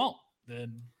we won't.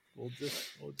 Then we'll just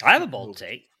I have a bold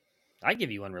take. I'll give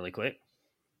you one really quick.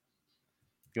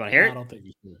 You want to hear it? I don't think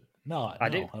you should. No, I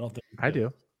do. I don't think I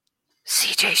do.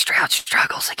 CJ Stroud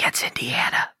struggles against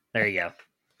Indiana. There you go.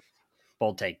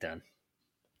 Bold take done.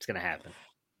 It's going to happen.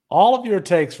 All of your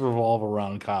takes revolve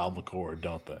around Kyle McCord,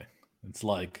 don't they? It's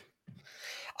like,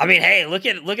 I mean, hey, look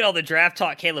at all the draft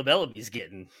talk Caleb Ellaby's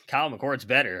getting. Kyle McCord's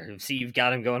better. See, you've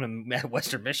got him going to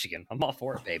Western Michigan. I'm all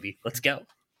for it, baby. Let's go.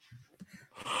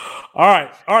 All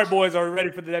right, boys. Are we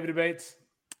ready for the Devy debates?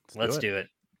 Let's do it.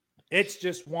 It's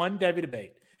just one Devy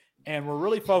debate. And we're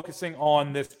really focusing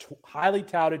on this highly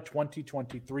touted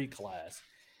 2023 class.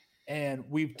 And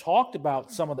we've talked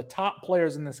about some of the top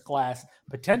players in this class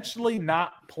potentially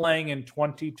not playing in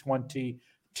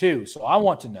 2022. So I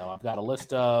want to know, I've got a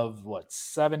list of,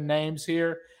 7 names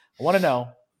here. I want to know,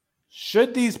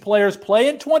 should these players play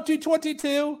in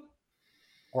 2022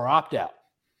 or opt out?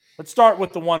 Let's start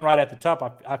with the one right at the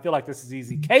top. I feel like this is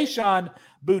easy. Kayshon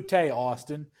Boutte,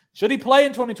 Austin. Should he play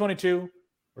in 2022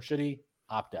 or should he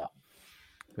opt out?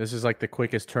 This is like the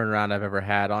quickest turnaround I've ever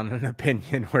had on an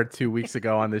opinion, where 2 weeks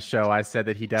ago on this show I said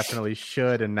that he definitely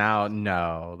should, and now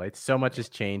no. Like so much has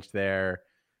changed there.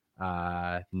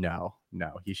 No,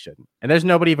 he shouldn't. And there's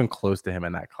nobody even close to him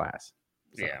in that class.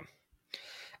 So. Yeah,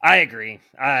 I agree.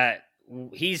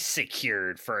 He's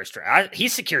secured first draft.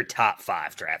 He's secured top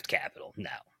 5 draft capital. No,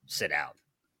 sit out.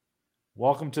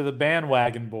 Welcome to the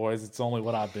bandwagon, boys. It's only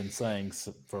what I've been saying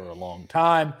for a long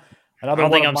time. I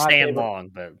don't think I'm staying long,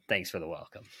 but thanks for the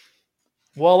welcome.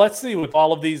 Well, let's see with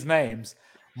all of these names.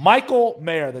 Michael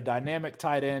Mayer, the dynamic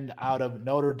tight end out of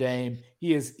Notre Dame.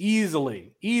 He is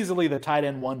easily the tight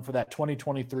end one for that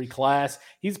 2023 class.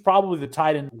 He's probably the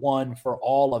tight end one for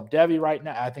all of Devy right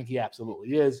now. I think he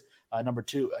absolutely is. Number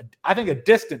two, I think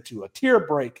a tier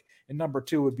break in number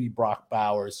two would be Brock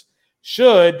Bowers.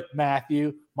 Should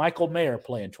Michael Mayer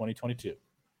play in 2022?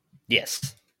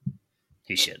 Yes,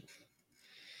 he should.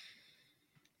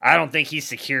 I don't think he's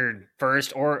secured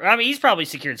first he's probably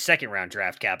secured second round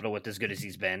draft capital with as good as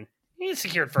he's been. He's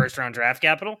secured first round draft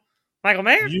capital. Michael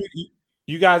Mayer?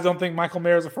 You guys don't think Michael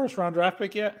Mayer is a first round draft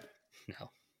pick yet? No.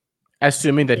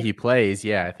 Assuming that he plays,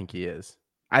 yeah, I think he is.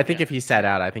 I think if he sat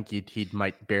out, I think he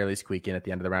might barely squeak in at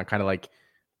the end of the round, kind of like,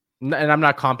 and I'm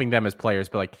not comping them as players,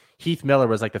 but like Heath Miller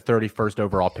was like the 31st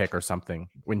overall pick or something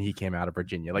when he came out of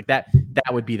Virginia. Like that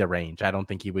would be the range. I don't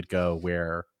think he would go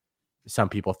where some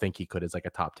people think he could as like a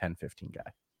top 10, 15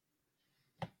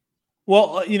 guy.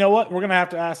 Well, you know what? We're going to have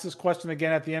to ask this question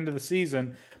again at the end of the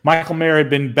season. Michael Mayer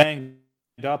had been banged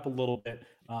up a little bit,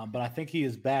 but I think he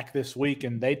is back this week,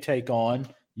 and they take on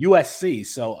USC.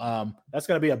 So that's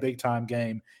going to be a big-time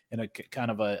game in a kind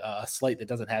of a slate that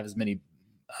doesn't have as many,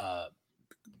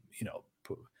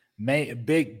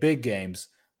 big games.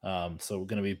 So we're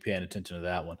going to be paying attention to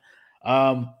that one.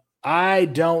 I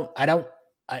don't know.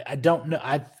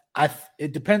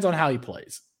 It depends on how he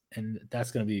plays, and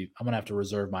that's going to be. I'm going to have to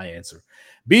reserve my answer.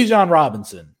 Bijan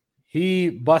Robinson, he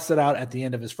busted out at the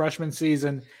end of his freshman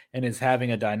season and is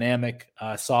having a dynamic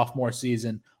sophomore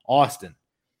season. Austin,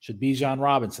 should Bijan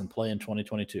Robinson play in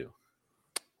 2022?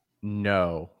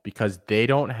 No, because they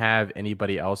don't have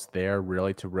anybody else there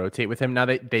really to rotate with him. Now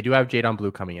they do have Jadon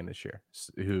Blue coming in this year,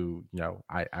 who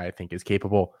I think is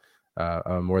capable,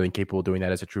 more than capable of doing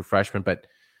that as a true freshman, but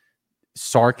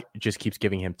Sark just keeps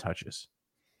giving him touches.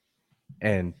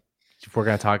 And if we're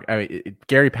going to talk,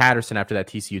 Gary Patterson, after that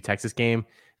TCU Texas game,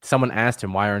 someone asked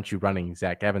him, why aren't you running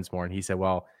Zach Evans more? And he said,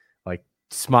 well, like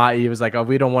he was like, oh,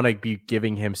 we don't want to be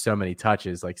giving him so many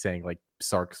touches, like saying like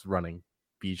Sark's running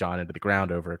Bijan into the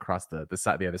ground over across the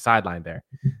other sideline there.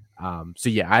 So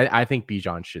yeah, I think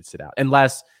Bijan should sit out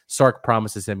unless Sark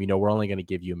promises him, we're only going to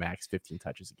give you max 15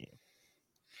 touches a game.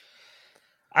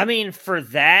 I mean, for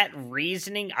that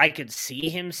reasoning, I could see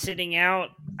him sitting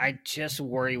out. I just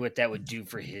worry what that would do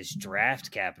for his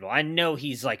draft capital. I know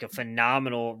he's like a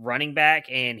phenomenal running back,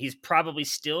 and he's probably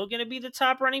still going to be the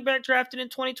top running back drafted in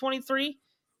 2023.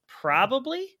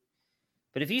 Probably.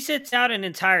 But if he sits out an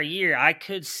entire year, I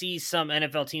could see some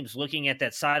NFL teams looking at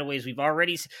that sideways. We've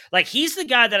already, like, he's the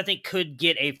guy that I think could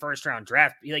get a first-round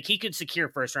draft. Like, he could secure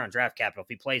first-round draft capital if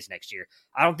he plays next year.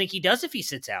 I don't think he does if he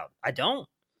sits out. I don't.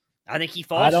 I think he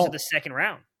falls to the second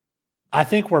round. I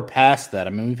think we're past that.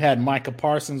 I mean, we've had Micah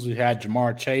Parsons, we've had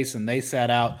Jamar Chase, and they sat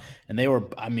out, and they were,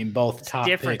 both top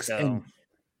picks. Though. And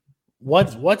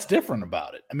what's different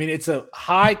about it? I mean, it's a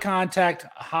high contact,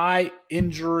 high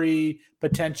injury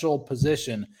potential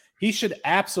position. He should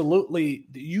absolutely,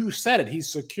 you said it, he's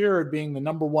secured being the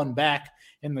number one back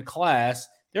in the class.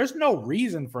 There's no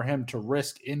reason for him to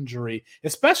risk injury,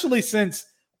 especially since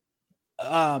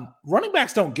running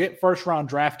backs don't get first round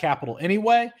draft capital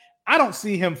anyway. I don't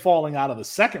see him falling out of the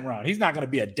second round. He's not going to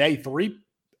be a day 3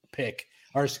 pick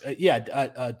or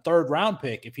a third round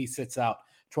pick if he sits out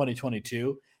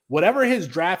 2022. Whatever his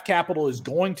draft capital is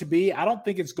going to be, I don't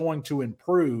think it's going to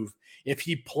improve if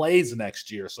he plays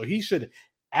next year. So he should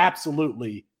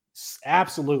absolutely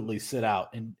sit out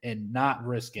and not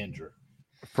risk injury.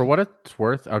 For what it's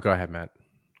worth, go ahead, Matt.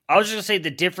 I was just going to say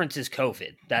the difference is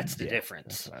COVID. That's the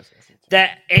difference.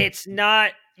 That it's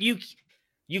not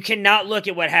you cannot look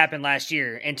at what happened last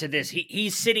year into this.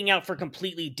 He's sitting out for a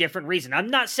completely different reason. I'm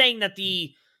not saying that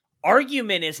the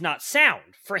argument is not sound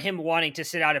for him wanting to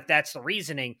sit out if that's the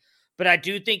reasoning, but I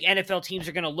do think NFL teams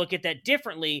are going to look at that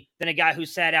differently than a guy who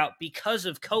sat out because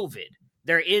of COVID.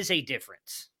 There is a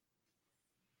difference.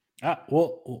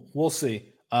 We'll see.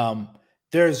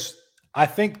 I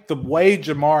think the way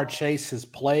Jamar Chase has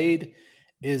played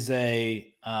is a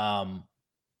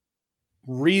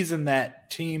reason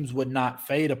that teams would not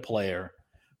fade a player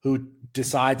who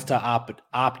decides to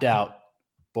opt out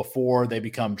before they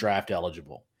become draft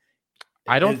eligible.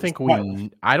 I don't think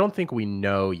we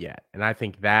know yet, and I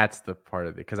think that's the part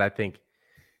of it, because I think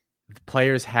the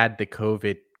players had the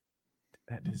COVID.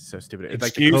 That is so stupid. It's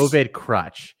like the COVID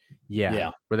crutch,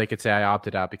 yeah, where they could say I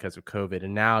opted out because of COVID,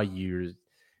 and now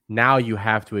you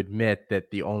have to admit that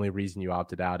the only reason you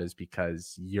opted out is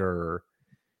because you're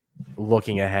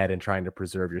looking ahead and trying to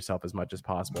preserve yourself as much as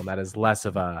possible. And that is less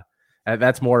of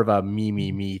that's more of a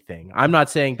me thing. I'm not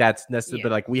saying that's necessarily,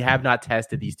 but like we have not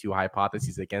tested these two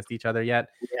hypotheses against each other yet,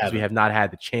 because we have not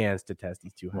had the chance to test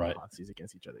these two hypotheses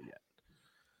against each other yet.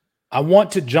 I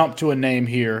want to jump to a name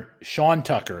here, Sean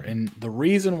Tucker. And the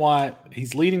reason why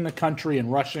he's leading the country in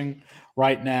rushing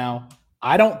right now,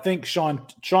 I don't think Sean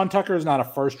Tucker is not a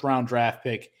first-round draft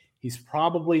pick. He's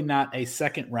probably not a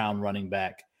second-round running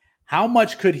back. How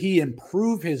much could he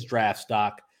improve his draft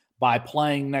stock by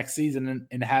playing next season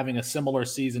and having a similar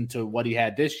season to what he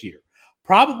had this year?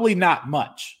 Probably not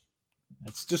much.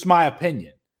 That's just my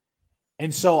opinion.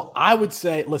 And so I would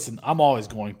say, listen, I'm always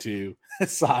going to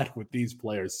side with these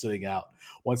players sitting out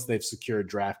once they've secured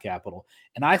draft capital.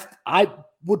 And I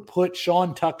would put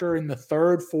Sean Tucker in the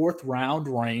 3rd, 4th round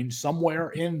range, somewhere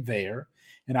in there.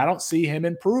 And I don't see him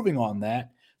improving on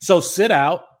that. So sit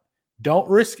out, don't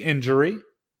risk injury,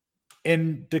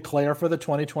 and declare for the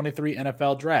 2023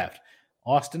 NFL draft.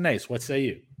 Austin Nace, what say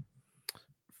you?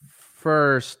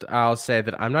 First, I'll say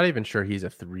that I'm not even sure he's a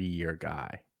 3-year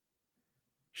guy.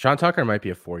 Sean Tucker might be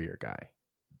a 4-year guy.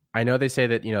 I know they say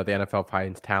that, the NFL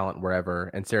finds talent wherever,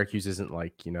 and Syracuse isn't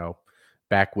like,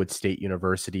 Backwoods State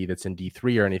University that's in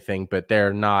D3 or anything, but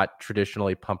they're not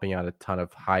traditionally pumping out a ton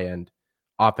of high-end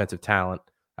offensive talent,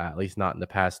 at least not in the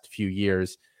past few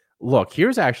years. Look,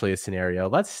 here's actually a scenario.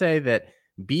 Let's say that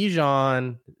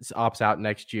Bijan opts out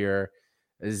next year,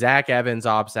 Zach Evans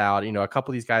opts out, a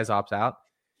couple of these guys opts out.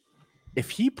 If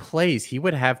he plays, he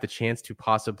would have the chance to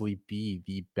possibly be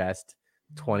the best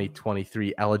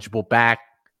 2023 eligible back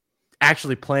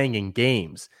actually playing in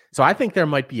games. So I think there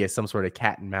might be some sort of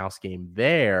cat and mouse game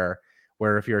there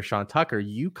where if you're a Sean Tucker,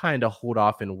 you kind of hold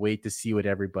off and wait to see what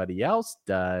everybody else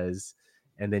does.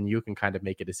 And then you can kind of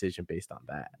make a decision based on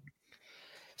that.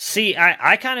 See,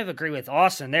 I kind of agree with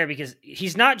Austin there because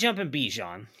he's not jumping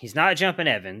Bijan. He's not jumping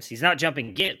Evans. He's not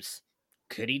jumping Gibbs.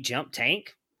 Could he jump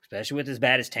Tank, especially with as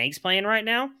bad as Tank's playing right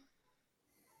now?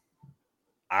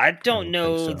 I don't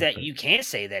know that you can't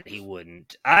say that he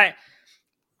wouldn't. I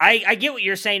get what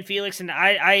you're saying, Felix, and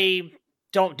I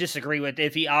don't disagree with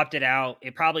if he opted out.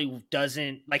 It probably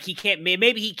doesn't, like he can't,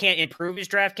 maybe he can't improve his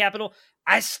draft capital.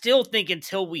 I still think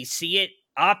until we see it,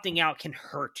 opting out can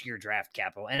hurt your draft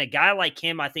capital. And a guy like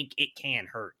him, I think it can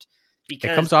hurt.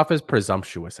 Because it comes off as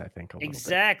presumptuous, I think.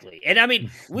 Exactly. And I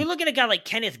mean, we look at a guy like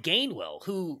Kenneth Gainwell,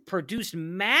 who produced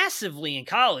massively in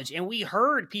college, and we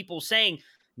heard people saying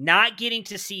not getting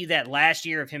to see that last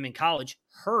year of him in college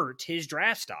hurt his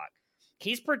draft stock.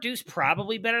 He's produced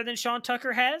probably better than Sean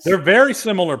Tucker has. They're very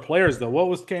similar players, though. What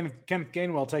was Kenneth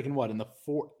Gainwell taking? What in the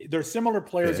 4th? They're similar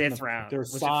players in the 5th round. Their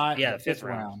size, the 5th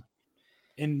round.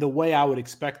 In the way I would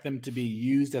expect them to be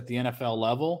used at the NFL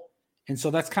level, and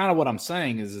so that's kind of what I'm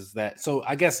saying is that. So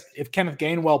I guess if Kenneth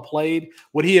Gainwell played,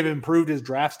 would he have improved his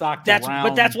draft stock? That's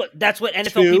what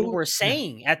NFL people were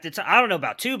saying at the time. I don't know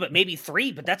about 2, but maybe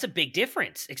 3. But that's a big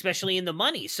difference, especially in the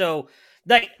money. So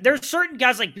like there's certain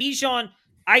guys like Bijan.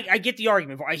 I get the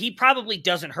argument for he probably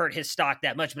doesn't hurt his stock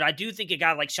that much, but I do think a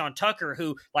guy like Sean Tucker,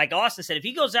 who, like Austin said, if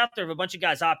he goes out there with a bunch of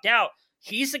guys opt out,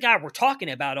 he's the guy we're talking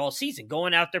about all season,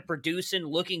 going out there producing,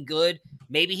 looking good.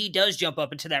 Maybe he does jump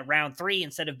up into that round 3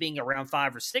 instead of being a round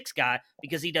 5 or 6 guy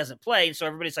because he doesn't play. And so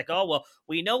everybody's like, oh, well,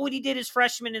 we know what he did his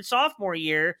freshman and sophomore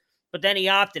year, but then he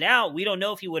opted out. We don't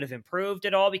know if he would have improved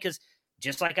at all because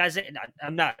just like Isaiah,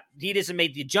 he doesn't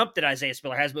make the jump that Isaiah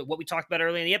Spiller has, but what we talked about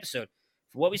earlier in the episode,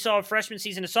 for what we saw in freshman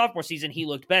season and sophomore season, he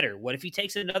looked better. What if he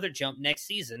takes another jump next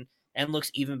season and looks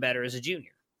even better as a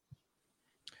junior?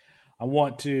 I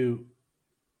want to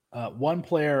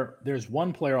there's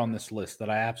one player on this list that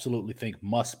I absolutely think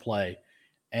must play,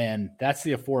 and that's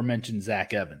the aforementioned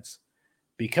Zach Evans.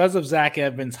 Because of Zach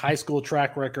Evans' high school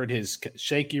track record, his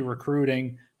shaky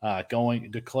recruiting,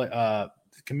 committing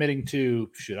to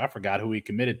I forgot who he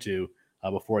committed to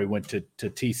before he went to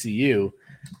TCU.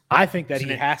 I think that he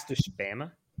has to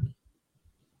Bama,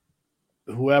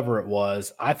 whoever it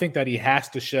was. I think that he has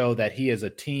to show that he is a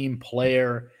team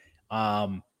player,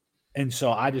 and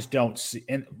so I just don't see.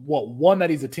 And one, that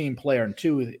he's a team player, and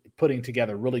 2, putting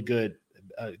together really good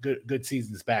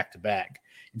seasons back to back.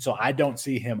 And so I don't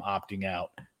see him opting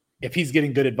out. If he's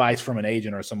getting good advice from an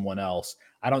agent or someone else,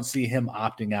 I don't see him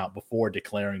opting out before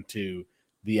declaring to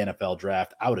the NFL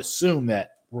draft. I would assume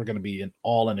that we're going to be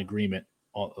all in agreement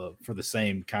for the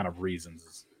same kind of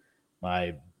reasons.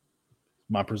 My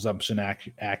presumption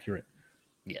accurate?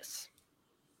 Yes.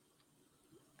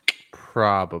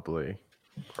 Probably.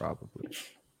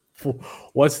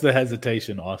 What's the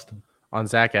hesitation, Austin? On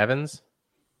Zach Evans?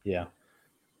 Yeah.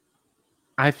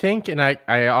 I think, and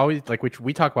I always like, which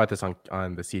we talk about this on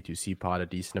the C2C pod a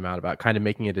decent amount, about kind of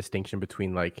making a distinction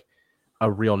between like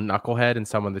a real knucklehead and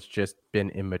someone that's just been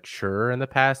immature in the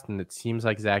past. And it seems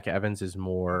like Zach Evans is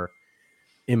more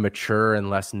immature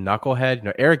and less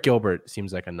knucklehead. Eric Gilbert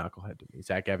seems like a knucklehead to me.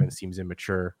 Zach Evans seems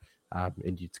immature,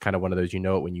 And it's kind of one of those, you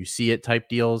know it when you see it type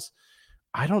deals.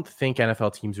 I don't think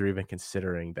NFL teams are even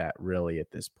considering that really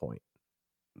at this point.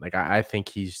 Like, I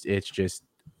think it's just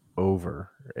over.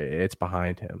 It's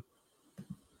behind him.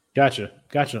 Gotcha.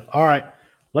 All right.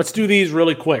 Let's do these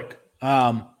really quick.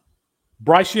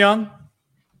 Bryce Young,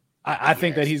 I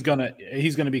think that he's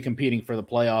gonna be competing for the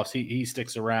playoffs. He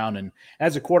sticks around, and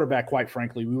as a quarterback, quite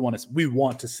frankly, we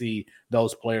want to see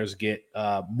those players get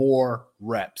more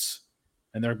reps,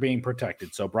 and they're being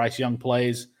protected. So Bryce Young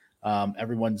plays.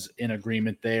 Everyone's in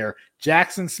agreement there.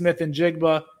 Jackson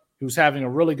Smith-Njigba, who's having a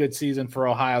really good season for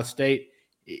Ohio State,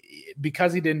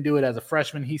 because he didn't do it as a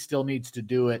freshman, he still needs to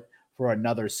do it for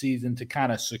another season to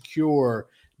kind of secure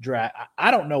draft.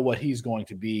 I don't know what he's going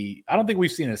to be. I don't think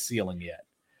we've seen a ceiling yet.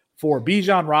 For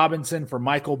Bijan Robinson, for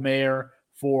Michael Mayer,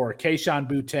 for Kayshon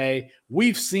Boutte,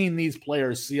 we've seen these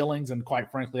players' ceilings, and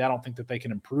quite frankly, I don't think that they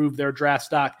can improve their draft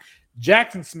stock.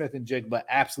 Jackson Smith-Njigba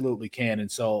absolutely can,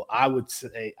 and so I would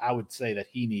say that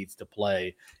he needs to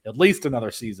play at least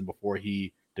another season before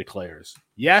he declares.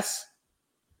 Yes?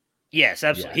 Yes,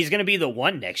 absolutely. Yes. He's going to be the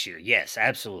one next year. Yes,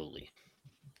 absolutely.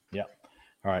 Yeah.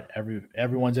 All right.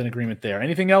 Everyone's in agreement there.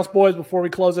 Anything else, boys, before we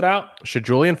close it out? Should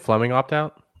Julian Fleming opt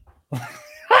out? I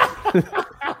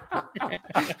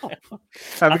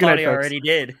thought he already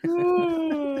did.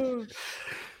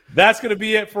 That's going to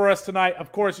be it for us tonight.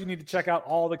 Of course, you need to check out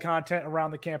all the content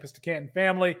around the Campus to Canton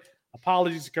family.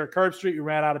 Apologies to Kirk Herbstreit. We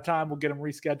ran out of time. We'll get him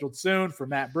rescheduled soon. For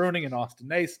Matt Bruning and Austin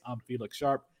Nace, I'm Felix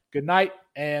Sharp. Good night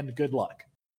and good luck.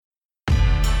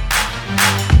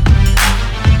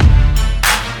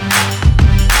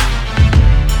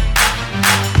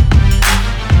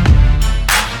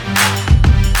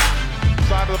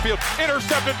 Side of the field,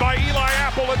 intercepted by Eli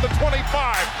Apple at the 25,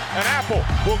 and Apple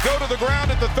will go to the ground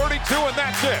at the 32, and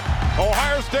that's it.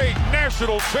 Ohio State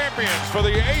national champions for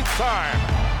the 8th time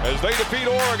as they defeat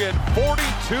Oregon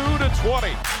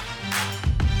 42-20.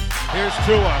 Here's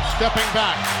Tua stepping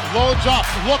back, loads up,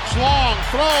 looks long,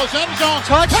 throws, end zone,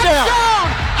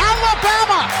 touchdown,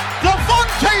 Alabama!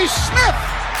 Devontae Smith,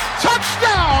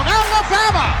 touchdown,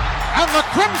 Alabama! And the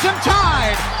Crimson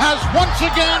Tide has once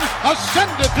again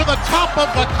ascended to the top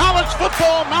of the college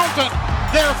football mountain.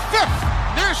 Their 5th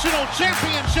national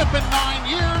championship in 9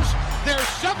 years, their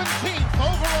 17th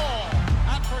overall.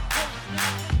 And for Coach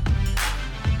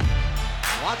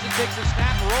Watson takes a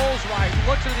snap, rolls right,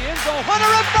 looks at the end zone.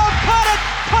 Hunter Renfrow caught it!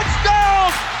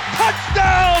 Touchdown!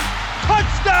 Touchdown!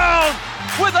 Touchdown!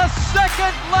 With a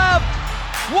second left,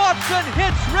 Watson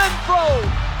hits Renfrow.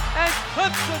 And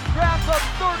Clemson grabs a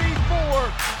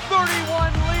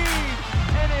 34-31 lead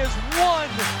and is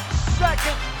 1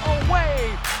 second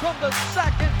away from the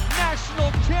 2nd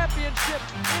national championship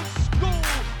in school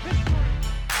history.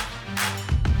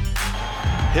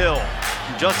 Hill,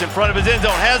 just in front of his end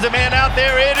zone, has a man out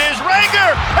there. It is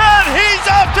Rager, and he's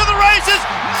off to the races.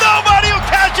 Nobody will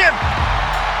catch him.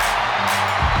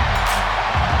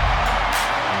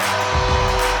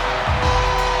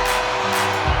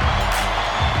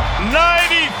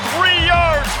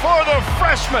 For the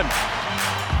freshman.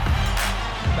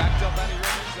 Backed up out of your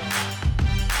end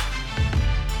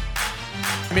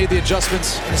zone. Made the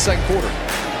adjustments in the second quarter.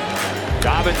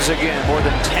 Dobbins again, more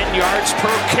than 10 yards per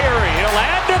carry. He'll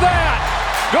add to that.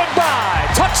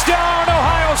 Goodbye. Touchdown,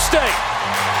 Ohio State.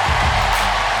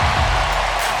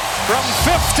 From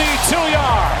 52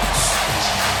 yards.